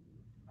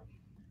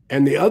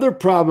 And the other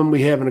problem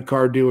we have in a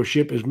car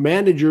dealership is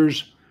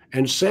managers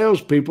and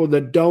salespeople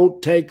that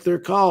don't take their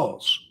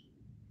calls.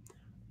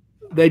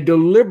 They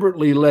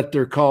deliberately let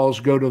their calls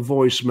go to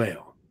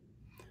voicemail.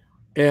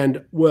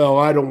 And, well,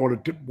 I don't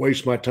want to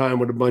waste my time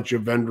with a bunch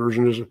of vendors.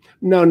 And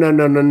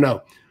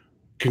no.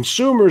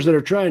 Consumers that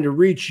are trying to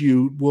reach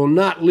you will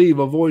not leave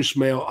a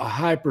voicemail a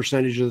high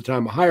percentage of the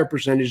time, a higher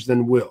percentage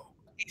than will.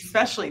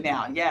 Especially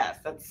now. Yes,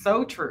 that's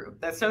so true.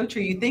 That's so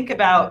true. You think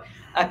about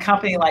a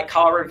company like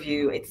Call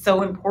Review, it's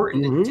so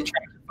important to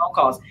track your phone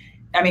calls.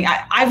 I mean,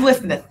 I've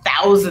listened to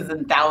thousands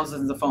and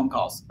thousands of phone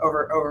calls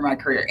over my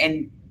career.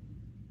 And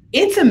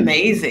it's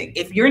amazing.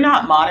 If you're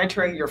not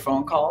monitoring your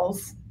phone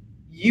calls,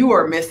 you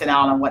are missing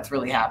out on what's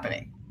really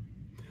happening.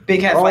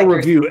 Because Call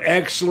Review,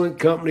 excellent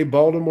company,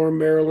 Baltimore,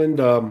 Maryland.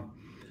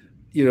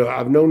 You know,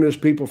 I've known those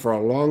people for a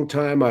long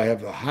time. I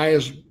have the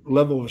highest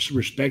level of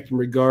respect and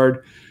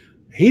regard.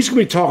 He's going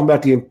to be talking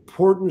about the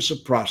importance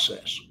of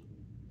process.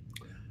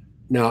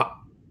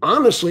 Now,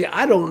 honestly,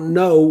 I don't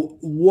know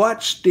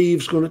what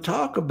Steve's going to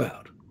talk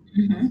about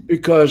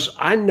because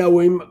I know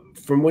him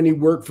from when he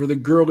worked for the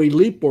Girly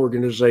Leap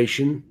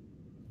organization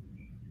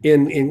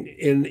in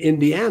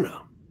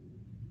Indiana.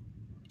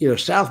 You know,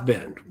 South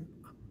Bend.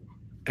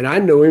 And I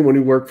know him when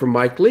he worked for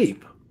Mike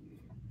Leap.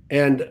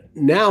 And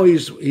now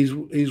he's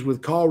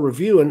with Call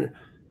Review, and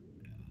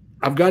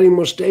I've got him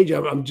on stage.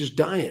 I'm just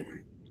dying.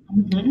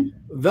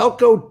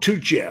 Velko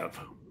Tuchev.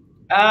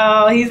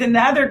 Oh, he's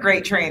another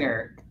great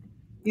trainer.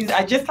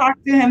 I just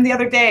talked to him the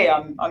other day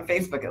on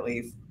Facebook, at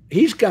least.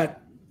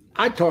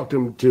 I talked to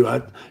him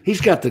too.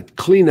 He's got the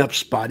cleanup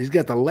spot. He's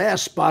got the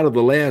last spot of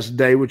the last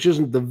day, which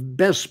isn't the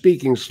best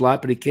speaking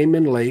slot, but he came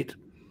in late.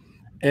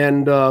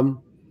 And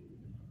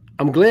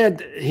I'm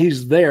glad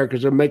he's there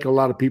because it'll make a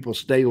lot of people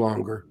stay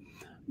longer.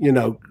 You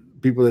know,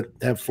 people that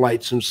have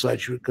flights and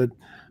such. And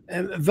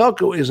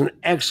Velko is an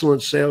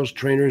excellent sales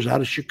trainer. He's out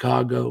of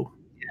Chicago.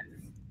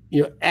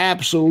 You know,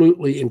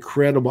 absolutely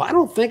incredible. I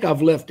don't think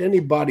I've left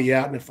anybody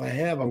out, and if I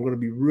have, I'm going to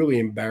be really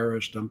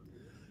embarrassed.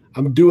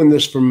 I'm doing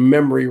this from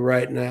memory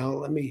right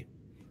now.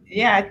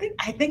 Yeah,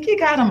 I think you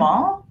got them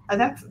all.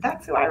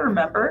 That's who I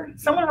remember.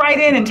 Someone write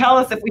in and tell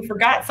us if we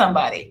forgot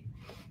somebody.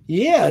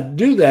 Yeah,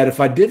 do that.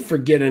 If I did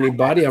forget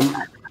anybody, I'm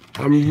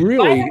By the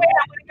really. way, I want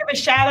to give a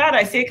shout out.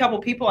 I see a couple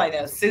people I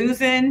know.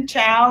 Susan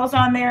Chow's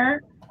on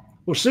there.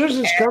 Well,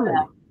 Susan's coming.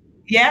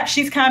 Yeah,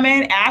 she's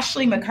coming.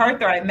 Ashley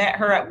MacArthur, I met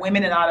her at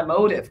Women in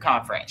Automotive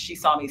conference. She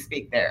saw me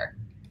speak there.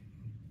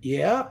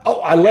 Yeah.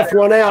 Oh, I left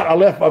one out. I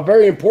left a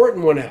very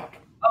important one out.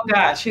 Oh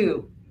gosh,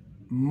 who?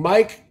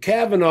 Mike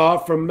Kavanaugh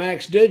from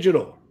Max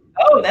Digital.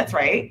 Oh, that's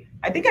right.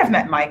 I think I've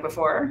met Mike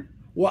before.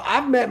 Well,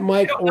 I've met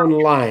Mike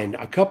online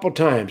a couple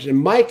times, and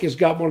Mike has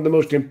got one of the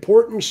most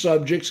important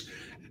subjects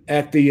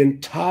at the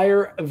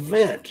entire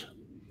event.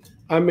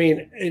 I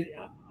mean,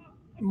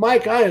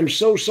 Mike, I am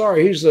so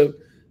sorry.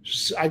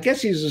 I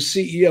guess he's the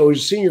CEO.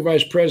 He's senior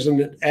vice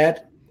president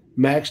at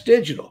Max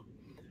Digital.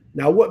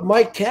 Now, what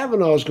Mike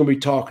Kavanaugh is going to be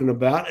talking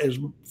about is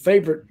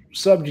favorite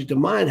subject of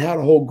mine, how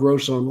to hold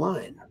gross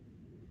online.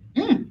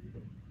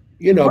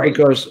 You know, Right.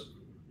 because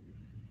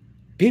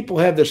people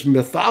have this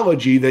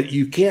mythology that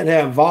you can't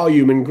have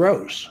volume and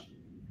gross.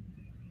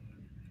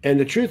 And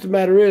the truth of the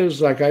matter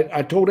is, like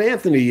I told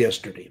Anthony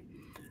yesterday,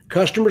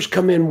 customers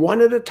come in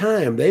one at a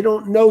time. They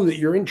don't know that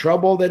you're in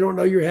trouble. They don't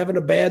know you're having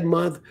a bad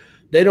month.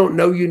 They don't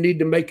know you need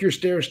to make your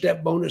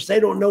stair-step bonus.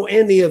 They don't know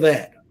any of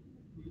that.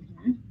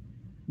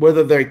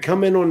 Whether they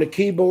come in on the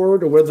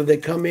keyboard or whether they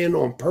come in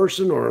on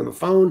person or on the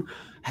phone,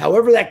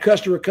 however that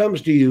customer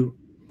comes to you,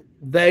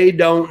 they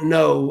don't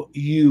know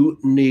you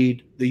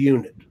need the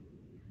unit.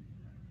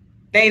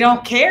 They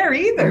don't care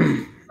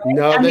either.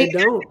 No, they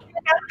don't.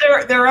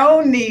 Their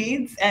own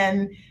needs.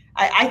 And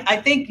I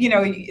think, you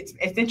know,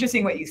 it's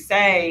interesting what you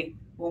say.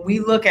 When we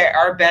look at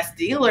our best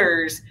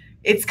dealers,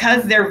 it's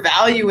because their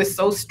value is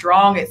so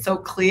strong. It's so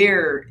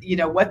clear. You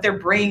know, what they're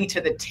bringing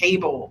to the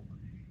table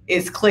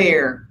is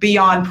clear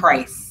beyond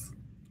price,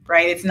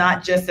 right? It's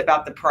not just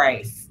about the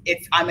price.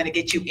 It's, I'm going to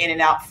get you in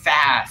and out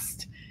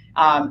fast.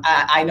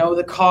 I know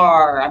the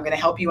car. I'm going to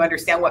help you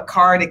understand what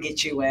car to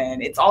get you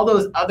in. It's all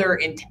those other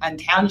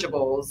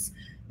intangibles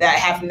that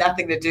have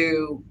nothing to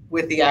do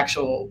with the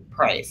actual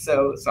price.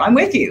 So I'm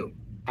with you.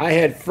 I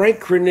had Frank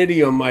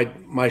Creniti on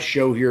my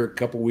show here a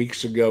couple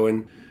weeks ago,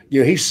 and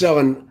you know he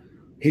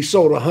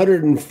sold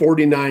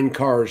 149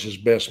 cars his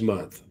best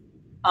month.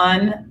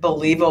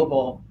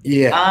 Unbelievable.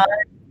 Yeah,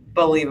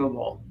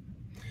 unbelievable.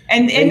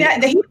 And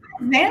that he's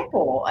an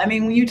example. I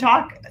mean, when you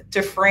talk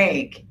to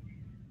Frank,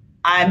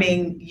 I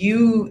mean,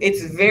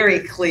 it's very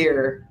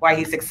clear why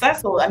he's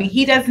successful. I mean,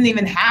 he doesn't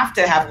even have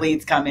to have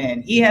leads come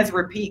in. He has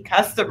repeat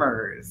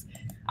customers.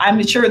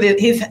 I'm sure that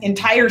his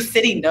entire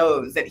city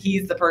knows that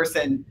he's the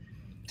person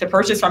to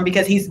purchase from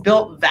because he's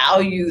built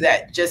value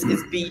that just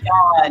is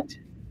beyond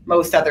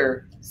most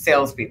other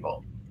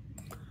salespeople.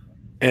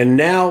 And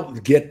now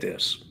get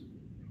this.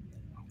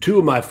 Two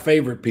of my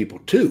favorite people,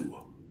 two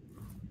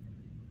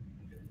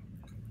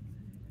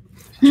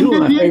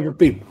of my favorite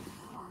people.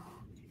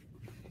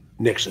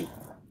 Nixon.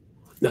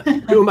 No,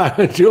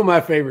 two of my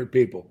favorite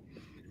people,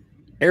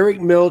 Eric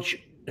Milch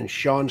and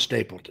Sean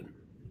Stapleton.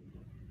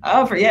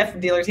 Oh, from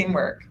Dealer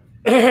Teamwork.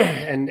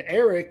 And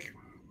Eric,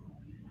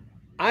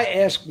 I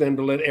asked them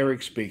to let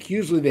Eric speak.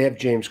 Usually they have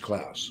James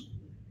Klaus.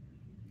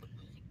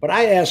 But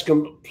I asked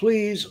them,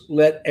 please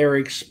let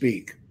Eric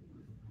speak.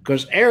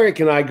 Because Eric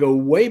and I go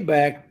way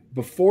back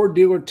before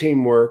Dealer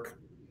Teamwork,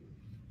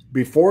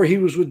 before he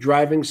was with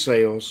Driving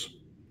Sales.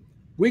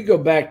 We go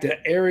back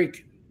to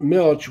Eric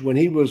Milch when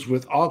he was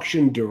with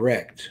Auction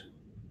Direct.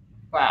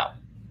 Wow.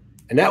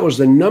 And that was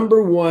the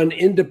 #1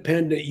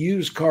 independent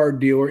used car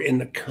dealer in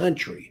the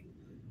country.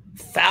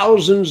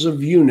 Thousands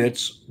of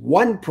units,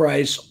 one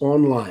price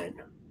online.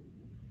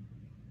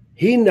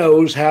 He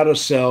knows how to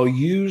sell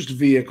used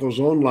vehicles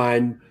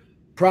online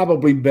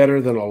probably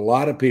better than a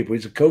lot of people.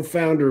 He's a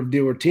co-founder of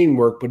Dealer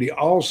Teamwork, but he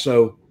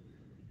also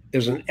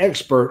is an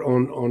expert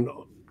on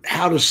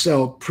how to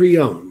sell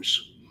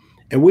pre-owns.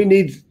 And we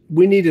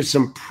needed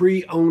some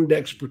pre-owned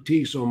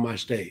expertise on my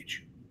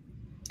stage.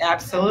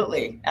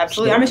 Absolutely.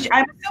 Absolutely. I'm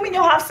assuming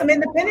you'll have some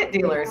independent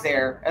dealers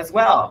there as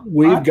well.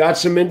 We've got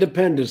some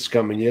independents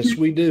coming. Yes,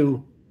 we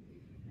do.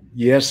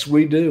 Yes,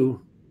 we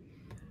do.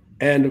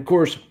 And of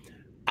course,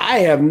 I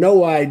have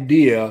no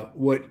idea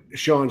what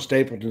Sean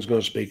Stapleton's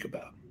going to speak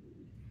about.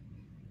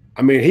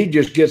 I mean, he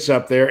just gets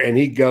up there and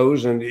he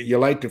goes and you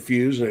light the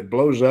fuse and it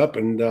blows up.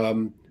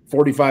 And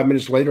 45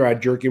 minutes later, I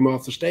jerk him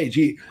off the stage.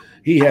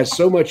 He has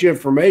so much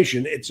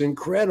information. It's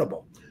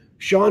incredible.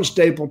 Sean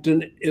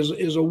Stapleton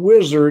is a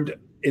wizard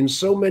in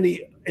so many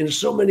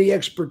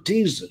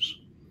expertises.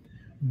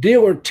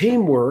 Dealer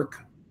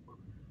Teamwork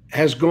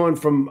has gone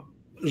from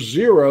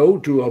zero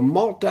to a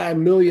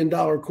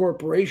multi-million-dollar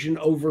corporation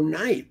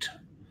overnight.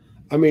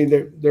 I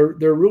mean,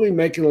 they're really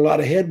making a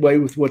lot of headway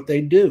with what they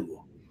do.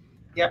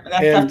 Yep,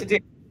 that's tough to do.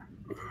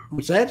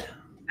 What's that?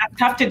 That's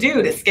tough to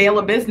do, to scale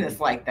a business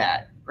like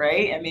that,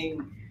 right? I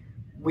mean,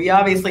 we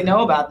obviously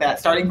know about that,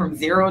 starting from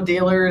 0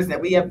 dealers, that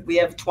we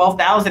have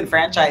 12,000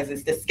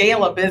 franchises. To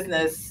scale a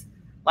business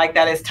like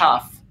that is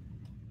tough.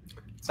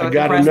 So I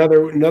got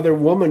another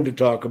woman to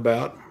talk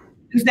about.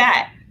 Who's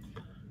that?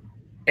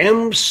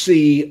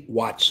 MC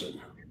Watson.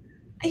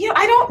 You know,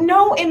 I don't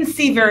know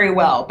MC very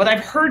well, but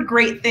I've heard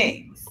great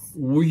things.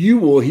 You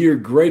will hear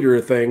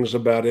greater things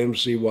about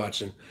MC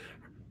Watson.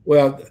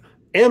 Well,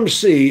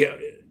 MC,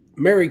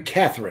 Mary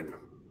Catherine.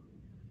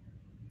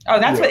 Oh,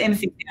 that's what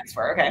MC stands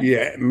for. Okay.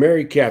 Yeah,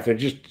 Mary Catherine.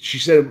 She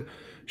said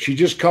she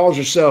just calls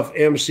herself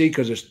MC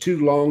because it's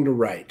too long to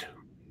write.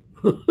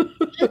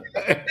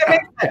 That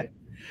makes sense.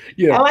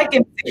 You know, I like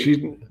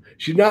MC.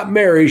 She's not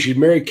Mary. She's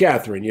Mary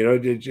Catherine. You know,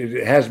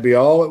 it has to be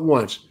all at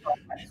once.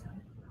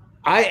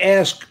 I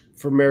asked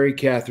for Mary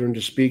Catherine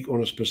to speak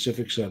on a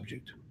specific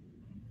subject: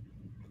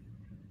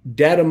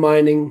 data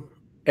mining,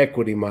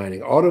 equity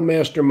mining.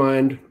 Automotive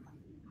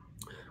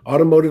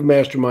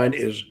Mastermind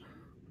is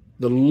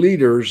the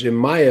leaders, in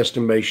my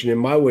estimation, in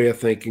my way of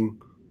thinking,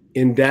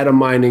 in data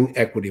mining,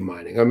 equity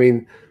mining. I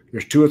mean,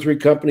 there's 2 or 3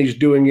 companies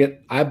doing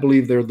it. I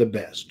believe they're the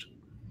best.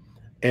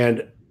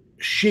 And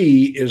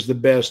she is the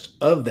best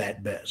of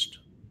that best.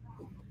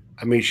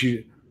 I mean,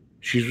 she's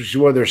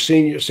one of their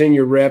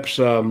senior reps.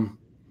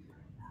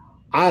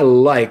 I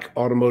like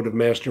Automotive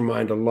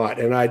Mastermind a lot.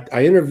 And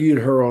I interviewed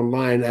her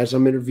online as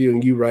I'm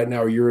interviewing you right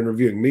now, or you're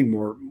interviewing me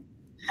more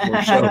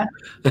so.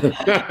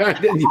 I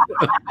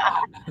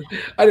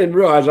didn't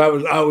realize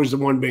I was the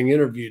one being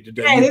interviewed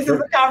today. Hey, this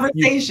is a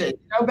conversation.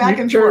 Go back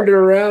and forth. Turned it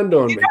around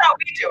on me. You know how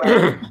we do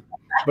it.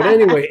 But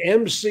anyway,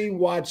 MC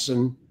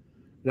Watson,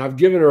 and I've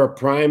given her a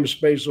prime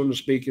space on the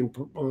speaking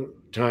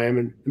time.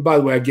 And by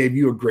the way, I gave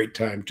you a great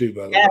time too,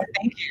 by the way. Yeah,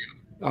 thank you.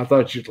 I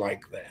thought you'd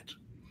like that.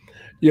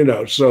 You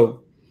know,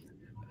 so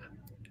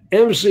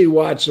MC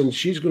Watson,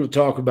 she's going to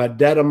talk about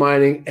data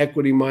mining,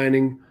 equity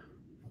mining,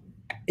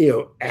 you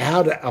know,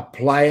 how to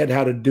apply it,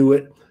 how to do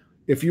it.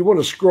 If you want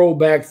to scroll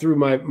back through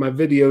my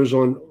videos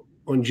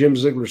on Jim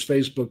Ziegler's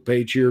Facebook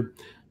page here,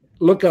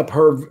 look up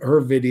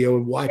her video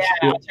and watch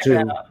it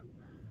too.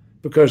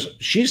 Because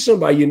she's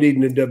somebody you need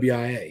in the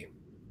WIA.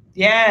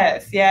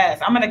 Yes.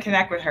 I'm going to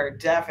connect with her,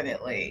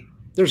 definitely.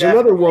 There's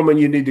another woman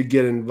you need to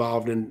get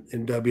involved in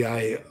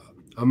WIA,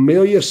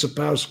 Amelia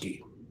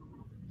Sapowski.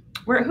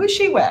 Who's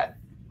she with?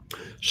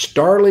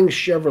 Starling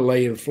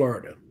Chevrolet in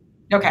Florida.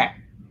 Okay.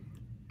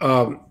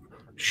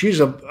 She's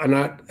and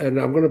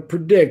I'm going to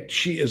predict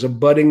she is a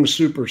budding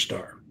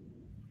superstar.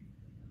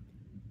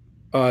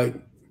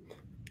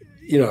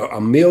 You know,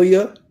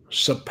 Amelia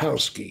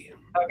Sapowski.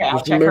 Okay,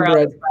 I'll check her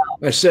out.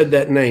 I said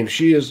that name.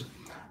 She's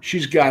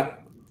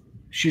got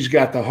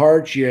the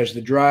heart. She has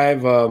the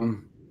drive.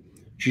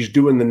 She's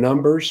doing the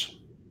numbers.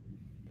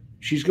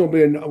 She's going to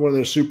be one of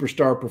those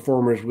superstar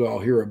performers we all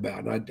hear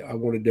about. And I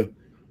wanted to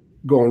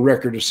go on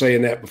record as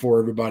saying that before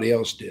everybody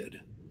else did.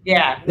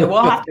 Yeah,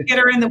 we'll have to get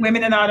her in the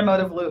Women in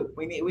Automotive loop.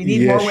 We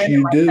need more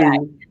women like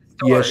that.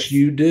 Yes,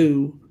 you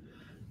do.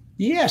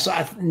 Yes,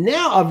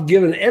 now I've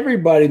given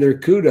everybody their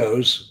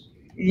kudos.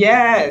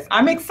 Yes,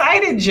 I'm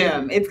excited,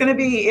 Jim. It's gonna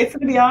be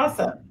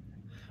awesome.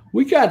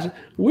 We've got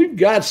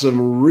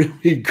some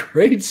really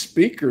great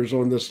speakers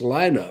on this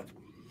lineup,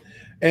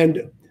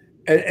 and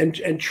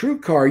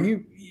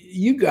TrueCar,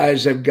 you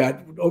guys have got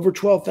over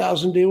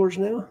 12,000 dealers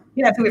now.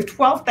 Yeah, so we have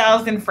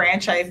 12,000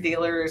 franchise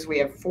dealers. We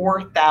have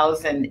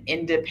 4,000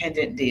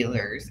 independent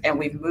dealers, and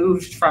we've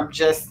moved from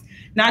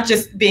not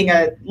just being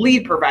a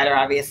lead provider,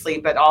 obviously,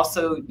 but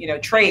also, you know,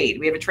 trade.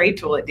 We have a trade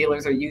tool that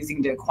dealers are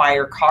using to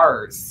acquire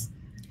cars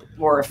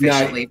more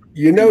efficiently. Now,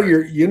 you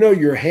know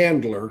your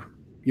handler.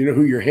 You know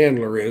who your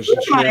handler is.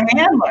 Who's my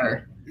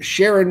handler?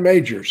 Sharon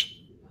Majors.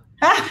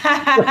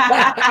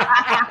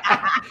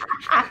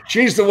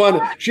 She's the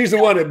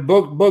one that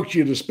booked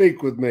you to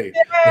speak with me.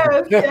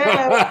 Yes.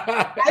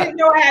 I didn't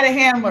know I had a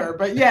handler,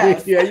 but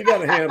yes. Yeah, you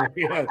got a handler.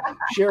 Yeah.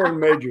 Sharon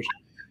Majors.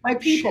 My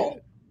people.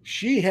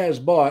 She has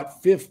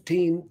bought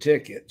 15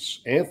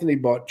 tickets. Anthony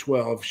bought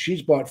 12.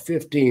 She's bought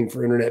 15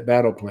 for Internet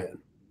Battle Plan.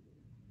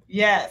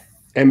 Yes.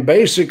 And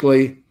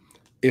basically,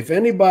 if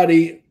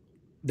anybody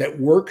that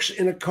works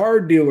in a car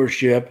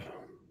dealership,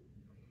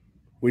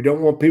 we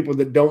don't want people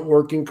that don't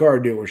work in car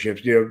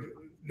dealerships. You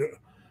know,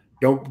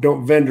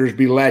 don't vendors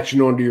be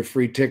latching onto your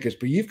free tickets.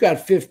 But you've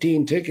got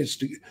 15 tickets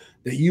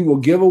that you will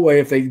give away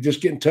if they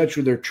just get in touch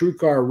with their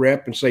TrueCar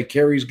rep and say,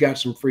 Kerri's got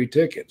some free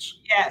tickets.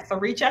 Yeah, so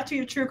reach out to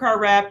your TrueCar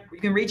rep. You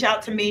can reach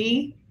out to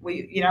me.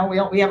 We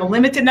have a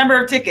limited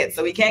number of tickets,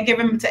 so we can't give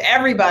them to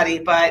everybody.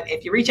 But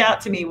if you reach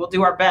out to me, we'll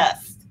do our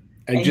best.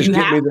 And just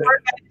get me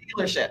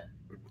dealership.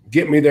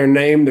 Get me their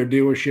name, their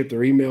dealership,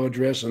 their email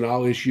address, and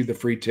I'll issue the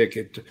free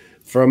ticket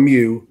from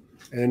you,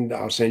 and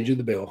I'll send you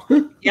the bill.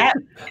 Yeah.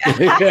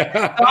 So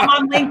I'm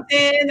on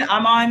LinkedIn.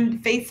 I'm on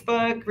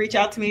Facebook. Reach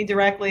out to me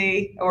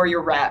directly, or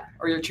your rep,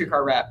 or your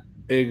TrueCar rep.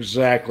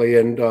 Exactly.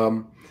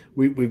 And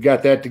we've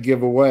got that to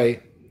give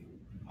away.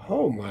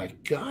 Oh, my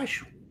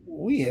gosh.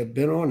 We have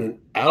been on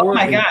an hour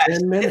and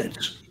 10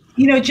 minutes.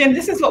 You know, Jim,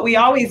 this is what we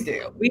always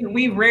do.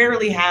 We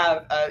rarely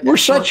have we're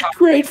such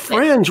great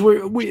friends.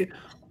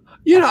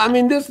 You know, I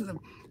mean, this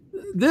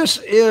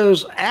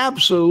is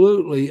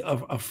absolutely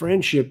a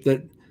friendship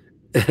that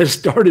has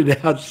started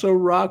out so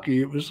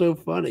rocky. It was so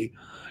funny.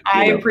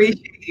 I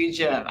appreciate you,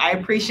 Jim. I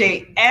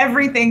appreciate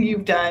everything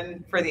you've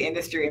done for the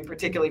industry, and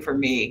particularly for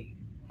me.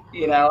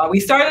 You know,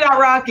 we started out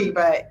rocky,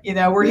 but, you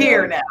know, we're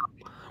here now.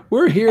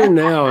 We're here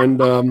now.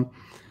 And,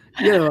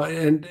 You know,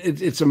 and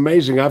it's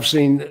amazing. I've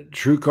seen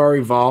TrueCar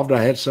evolved.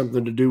 I had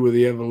something to do with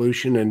the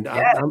evolution, and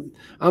Yes.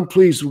 I'm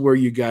pleased with where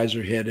you guys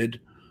are headed.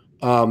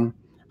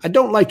 I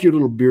don't like your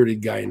little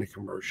bearded guy in the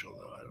commercial, though.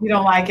 You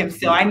don't like him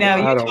still. I know. I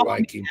You don't told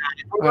like me him.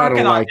 that. We're I working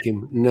don't on like it.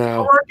 him. We're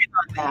No. working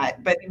on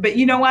that. But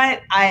you know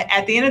what?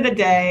 At the end of the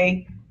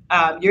day,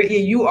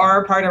 you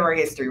are a part of our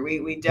history.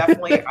 We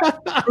definitely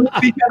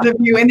because of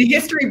you in the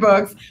history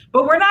books.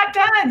 But we're not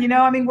done. You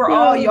know, I mean, you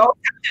always have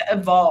to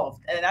evolve,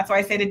 and that's why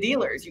I say to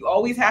dealers, you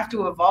always have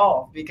to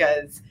evolve,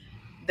 because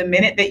the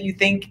minute that you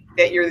think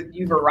that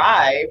you've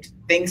arrived,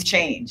 things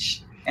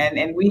change,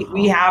 and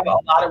we have a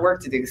lot of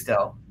work to do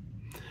still.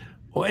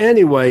 Well,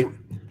 anyway,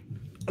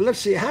 let's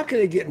see. How can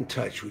I get in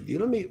touch with you?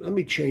 Let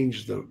me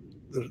change the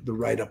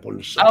write up on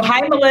the site. Oh,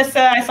 hi,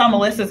 Melissa. I saw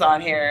Melissa's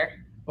on here.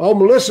 Oh,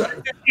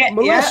 Melissa. Yeah.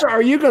 Melissa,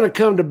 are you going to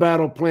come to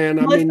Battle Plan?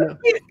 Melissa, I mean,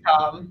 please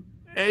come.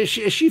 Is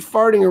she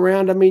farting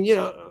around? I mean, you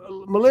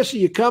know, Melissa,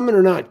 you coming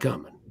or not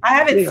coming? I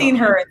haven't seen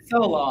her in so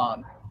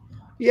long.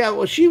 Yeah,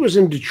 well, she was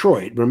in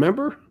Detroit,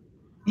 remember?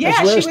 Yeah,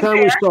 that's the last time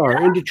we saw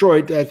her in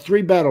Detroit.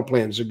 3 Battle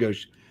Plans ago.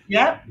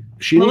 Yep.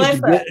 She needs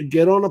to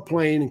get on a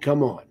plane and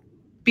come on.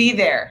 Be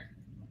there.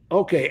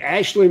 Okay,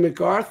 Ashley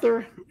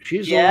MacArthur,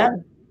 she's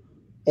on.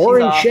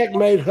 Oren awesome.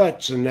 Checkmate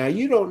Hudson. Now,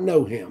 you don't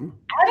know him.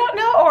 I don't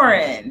know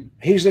Oren.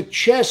 He's a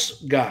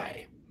chess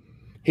guy.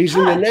 He's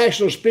in the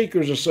National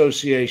Speakers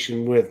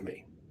Association with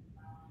me.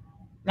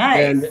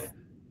 Nice. And,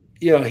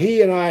 you know,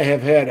 he and I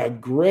have had a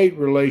great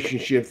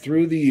relationship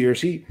through the years.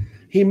 He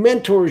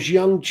mentors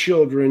young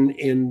children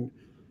in,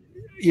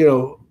 you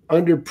know,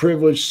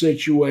 underprivileged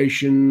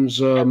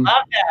situations. I love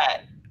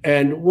that.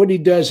 And what he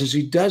does is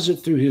he does it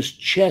through his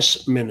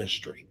chess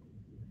ministry.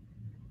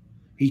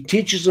 He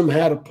teaches them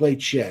how to play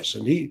chess,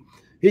 and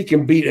he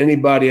can beat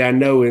anybody I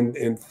know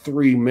in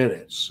 3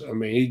 minutes. I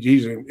mean,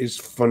 he's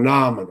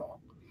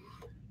phenomenal.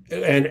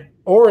 And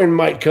Oren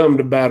might come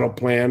to Battle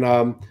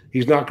Plan.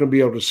 He's not going to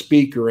be able to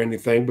speak or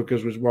anything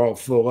because we're all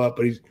full up,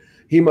 but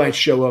he might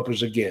show up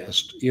as a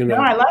guest. You know,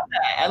 no, I love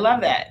that. I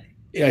love that.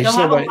 Yeah, You'll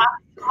have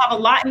a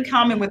lot in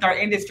common with our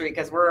industry,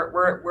 because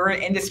we're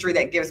an industry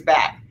that gives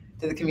back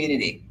to the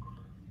community.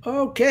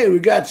 Okay, we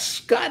got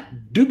Scott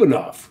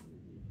Dubanoff.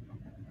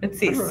 Let's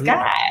see,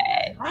 Scott.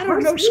 I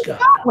don't know Scott.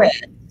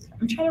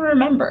 I'm trying to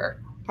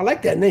remember. I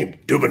like that name,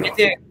 Dubanoff.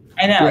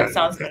 I know. Yeah. It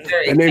sounds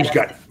very. The name's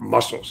got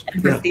muscles.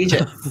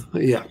 Prestigious.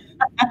 Yeah.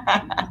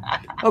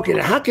 Okay,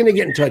 now how can I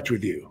get in touch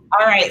with you?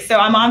 All right, so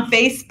I'm on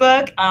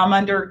Facebook. I'm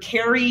under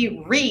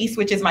Kerri Reese,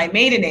 which is my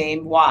maiden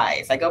name,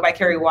 Wise. I go by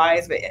Kerri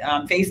Wise, but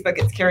on Facebook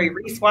it's Kerri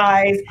Reese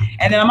Wise.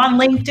 And then I'm on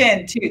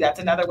LinkedIn too. That's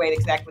another way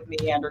to connect with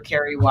me, under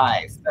Kerri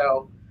Wise.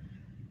 So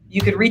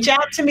you could reach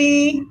out to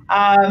me,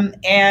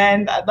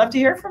 and I'd love to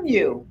hear from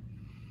you.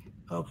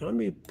 Okay, let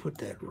me put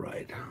that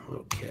right.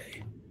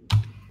 Okay.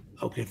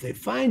 Okay, if they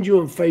find you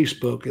on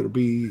Facebook,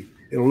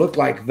 it'll look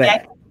like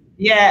that.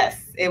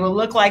 Yes, it will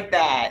look like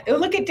that. It'll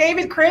look at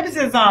David Cribbs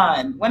is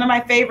on, one of my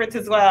favorites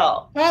as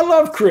well. I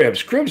love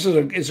Cribbs. Cribbs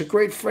is a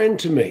great friend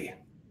to me.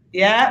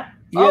 Yeah.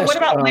 Yes, oh, what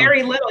about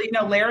Larry Little? You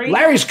know Larry?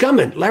 Larry's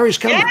coming. Larry's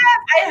coming. Yes,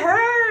 I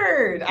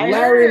heard.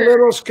 Larry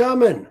Little's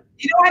coming.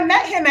 You know, I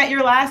met him at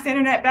your last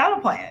Internet Battle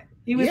Plan.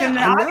 He was in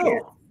the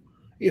audience.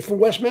 He's from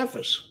West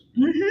Memphis.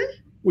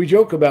 Mm-hmm. We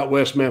joke about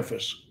West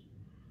Memphis.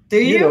 Do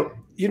you?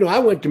 You know, I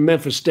went to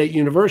Memphis State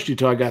University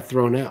till I got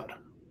thrown out.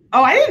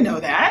 Oh, I didn't know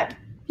that.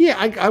 Yeah,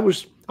 I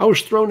was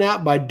thrown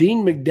out by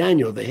Dean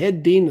McDaniel, the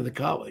head dean of the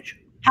college.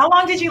 How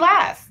long did you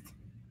last?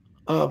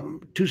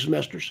 2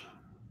 semesters.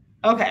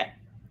 Okay.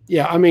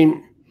 Yeah, I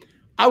mean,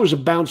 I was a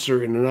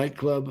bouncer in a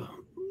nightclub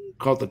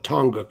called the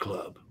Tonga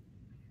Club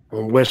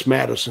on West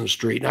Madison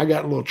Street, and I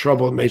got in a little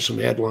trouble and made some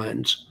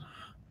headlines.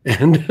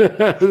 And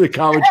the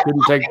college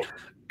couldn't take.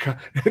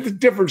 It's a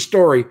different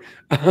story.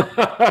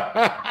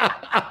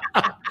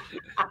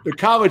 The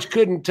college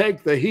couldn't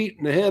take the heat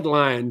and the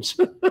headlines.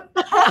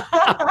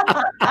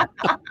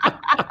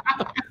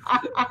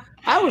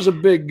 I was a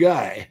big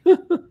guy.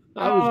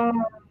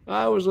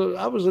 I was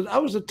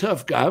a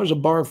tough guy. I was a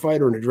bar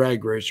fighter and a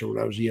drag racer when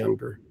I was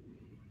younger.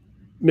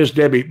 Miss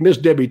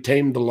Debbie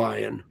tamed the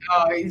lion.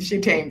 Oh, she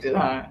tamed it,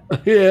 huh?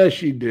 Yeah,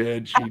 she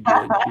did. She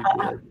did.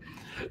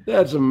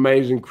 That's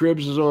amazing.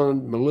 Cribbs is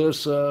on,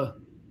 Melissa.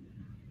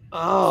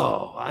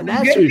 Oh, and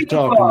that's who he's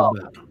talking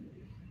about.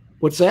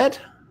 What's that?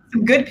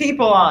 Some good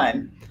people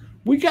on.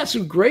 We got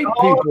some great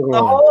people on.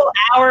 The whole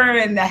hour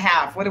and a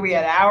half. What are we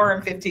at? Hour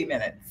and 15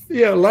 minutes.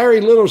 Yeah,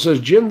 Larry Little says,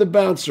 Jim the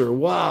Bouncer.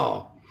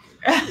 Wow.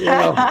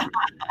 Yeah.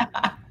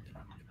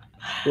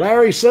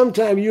 Larry,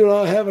 sometime you and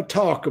I have a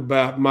talk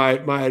about my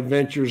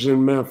adventures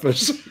in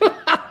Memphis.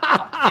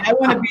 I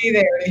want to be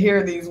there to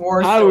hear these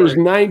war stories. I was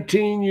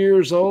 19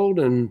 years old,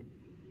 and,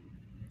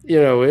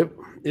 you know,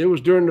 it was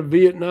during the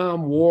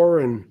Vietnam War,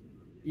 and,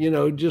 you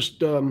know,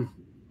 just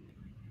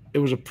it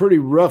was a pretty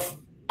rough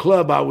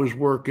club I was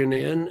working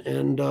in,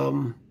 and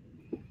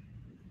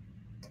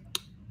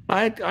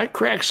I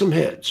cracked some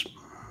heads.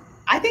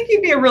 I think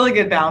you'd be a really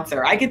good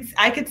bouncer. I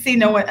could see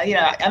no one, you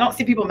know, I don't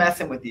see people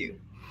messing with you.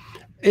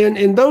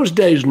 In those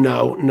days,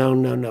 no.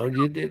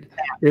 You did.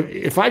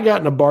 If I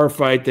got in a bar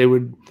fight, they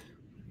would.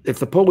 If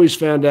the police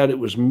found out it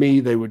was me,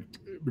 they would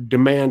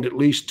demand at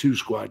least 2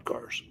 squad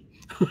cars.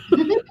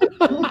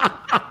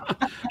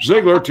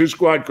 Ziegler, 2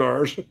 squad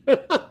cars.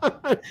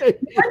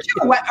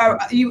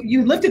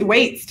 You lifted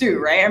weights too,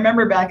 right? I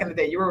remember back in the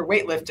day you were a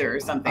weightlifter or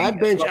something.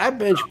 I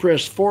bench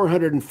pressed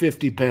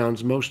 450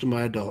 pounds most of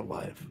my adult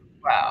life.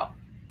 Wow.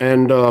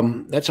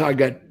 And that's how I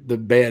got the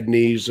bad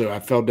knees. I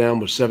fell down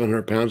with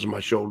 700 pounds on my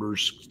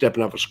shoulders,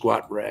 stepping off a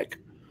squat rack,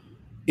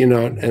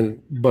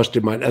 and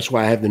busted that's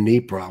why I have the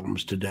knee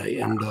problems today.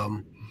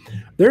 And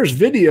there's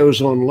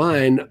videos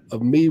online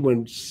of me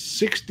when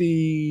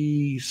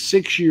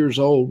 66 years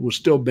old was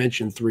still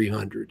benching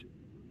 300.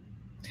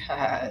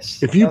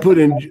 Gosh. If you put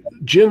in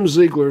Jim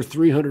Ziegler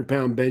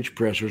 300-pound bench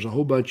press, there's a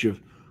whole bunch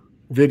of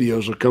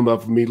videos will come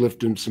up of me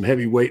lifting some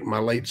heavy weight in my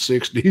late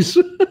 60s.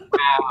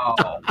 Wow.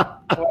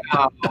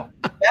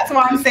 That's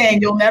why I'm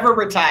saying you'll never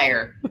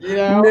retire.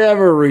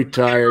 Never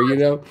retire.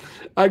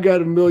 I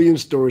got a million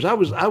stories. I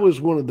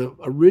was one of the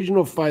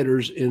original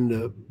fighters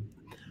in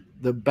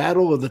the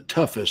Battle of the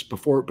Toughest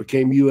before it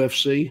became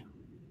UFC.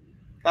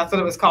 That's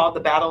what it was called, the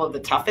Battle of the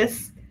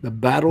Toughest? The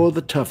Battle of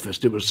the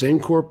Toughest. It was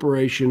same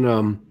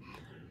corporation.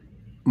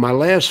 My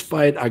last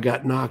fight, I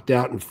got knocked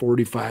out in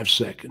 45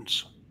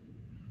 seconds.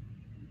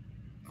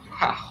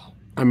 Wow.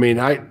 I mean,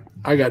 I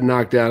got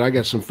knocked out. I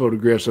got some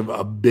photographs of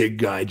a big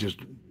guy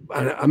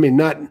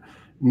not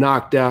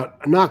knocked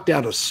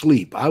out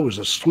asleep. I was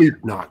asleep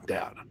knocked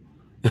out.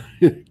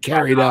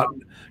 carried out,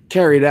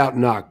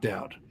 knocked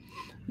out.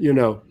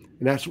 And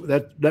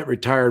that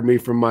retired me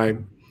from my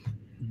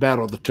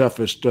Battle of the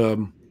Toughest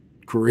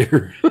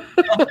career.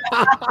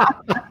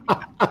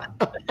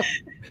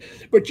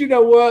 But you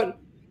know what?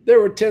 There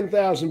were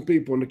 10,000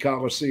 people in the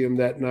Coliseum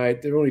that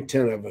night. There were only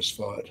 10 of us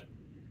fought.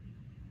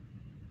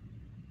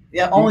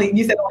 Yeah,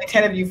 you said only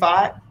 10 of you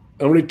fought?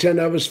 Only 10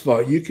 of us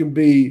fought. You can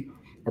be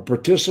a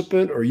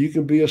participant or you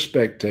can be a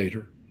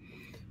spectator.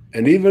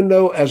 And even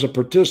though as a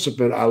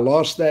participant I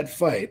lost that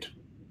fight,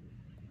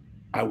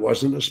 I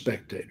wasn't a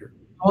spectator.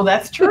 Oh,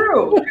 that's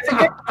true. There's a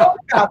good quote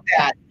about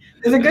that.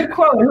 There's a good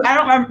quote. I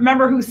don't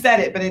remember who said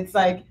it, but it's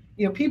like,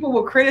 people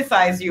will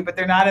criticize you, but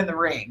they're not in the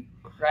ring,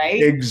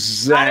 right?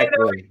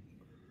 Exactly.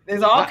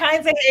 There's all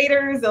kinds of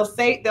haters.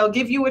 They'll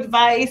give you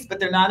advice, but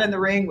they're not in the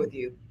ring with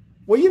you.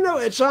 Well,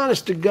 it's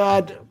honest to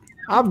God.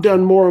 I've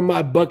done more on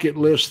my bucket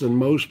list than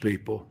most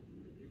people.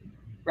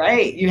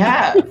 Right. You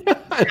have.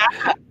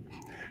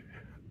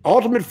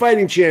 Ultimate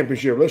Fighting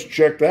Championship. Let's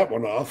check that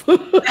one off. No,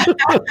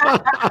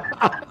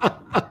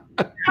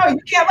 you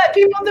can't let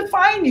people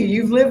define you.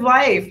 You've lived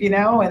life, and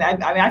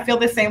I feel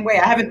the same way.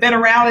 I haven't been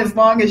around as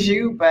long as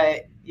you,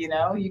 but you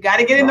got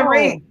to get in the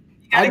ring.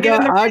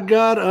 I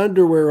got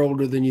underwear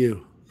older than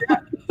you.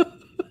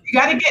 You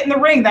got to get in the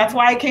ring. That's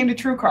why I came to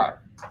TrueCar.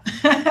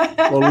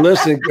 Well,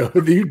 listen,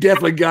 you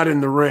definitely got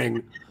in the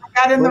ring. I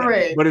got in the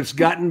ring. But it's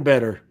gotten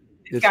better.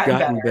 It's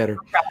gotten better.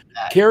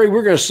 Kerri,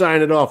 we're going to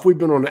sign it off. We've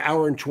been on 1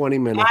 hour and 20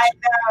 minutes. I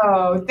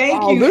know.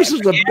 Thank you. This is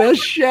the best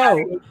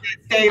show.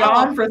 Stayed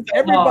on for so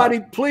Everybody,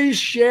 long. please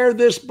share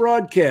this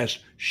broadcast.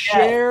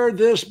 Share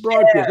this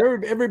broadcast.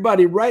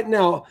 Everybody, right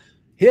now,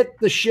 hit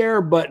the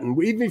share button.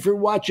 Even if you're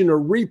watching a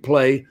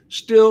replay,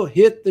 still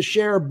hit the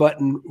share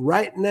button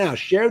right now.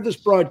 Share this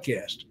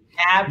broadcast.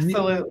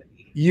 Absolutely.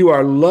 You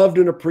are loved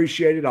and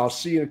appreciated. I'll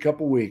see you in a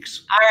couple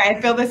weeks. All right.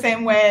 I feel the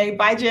same way.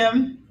 Bye,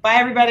 Jim. Bye,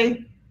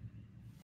 everybody.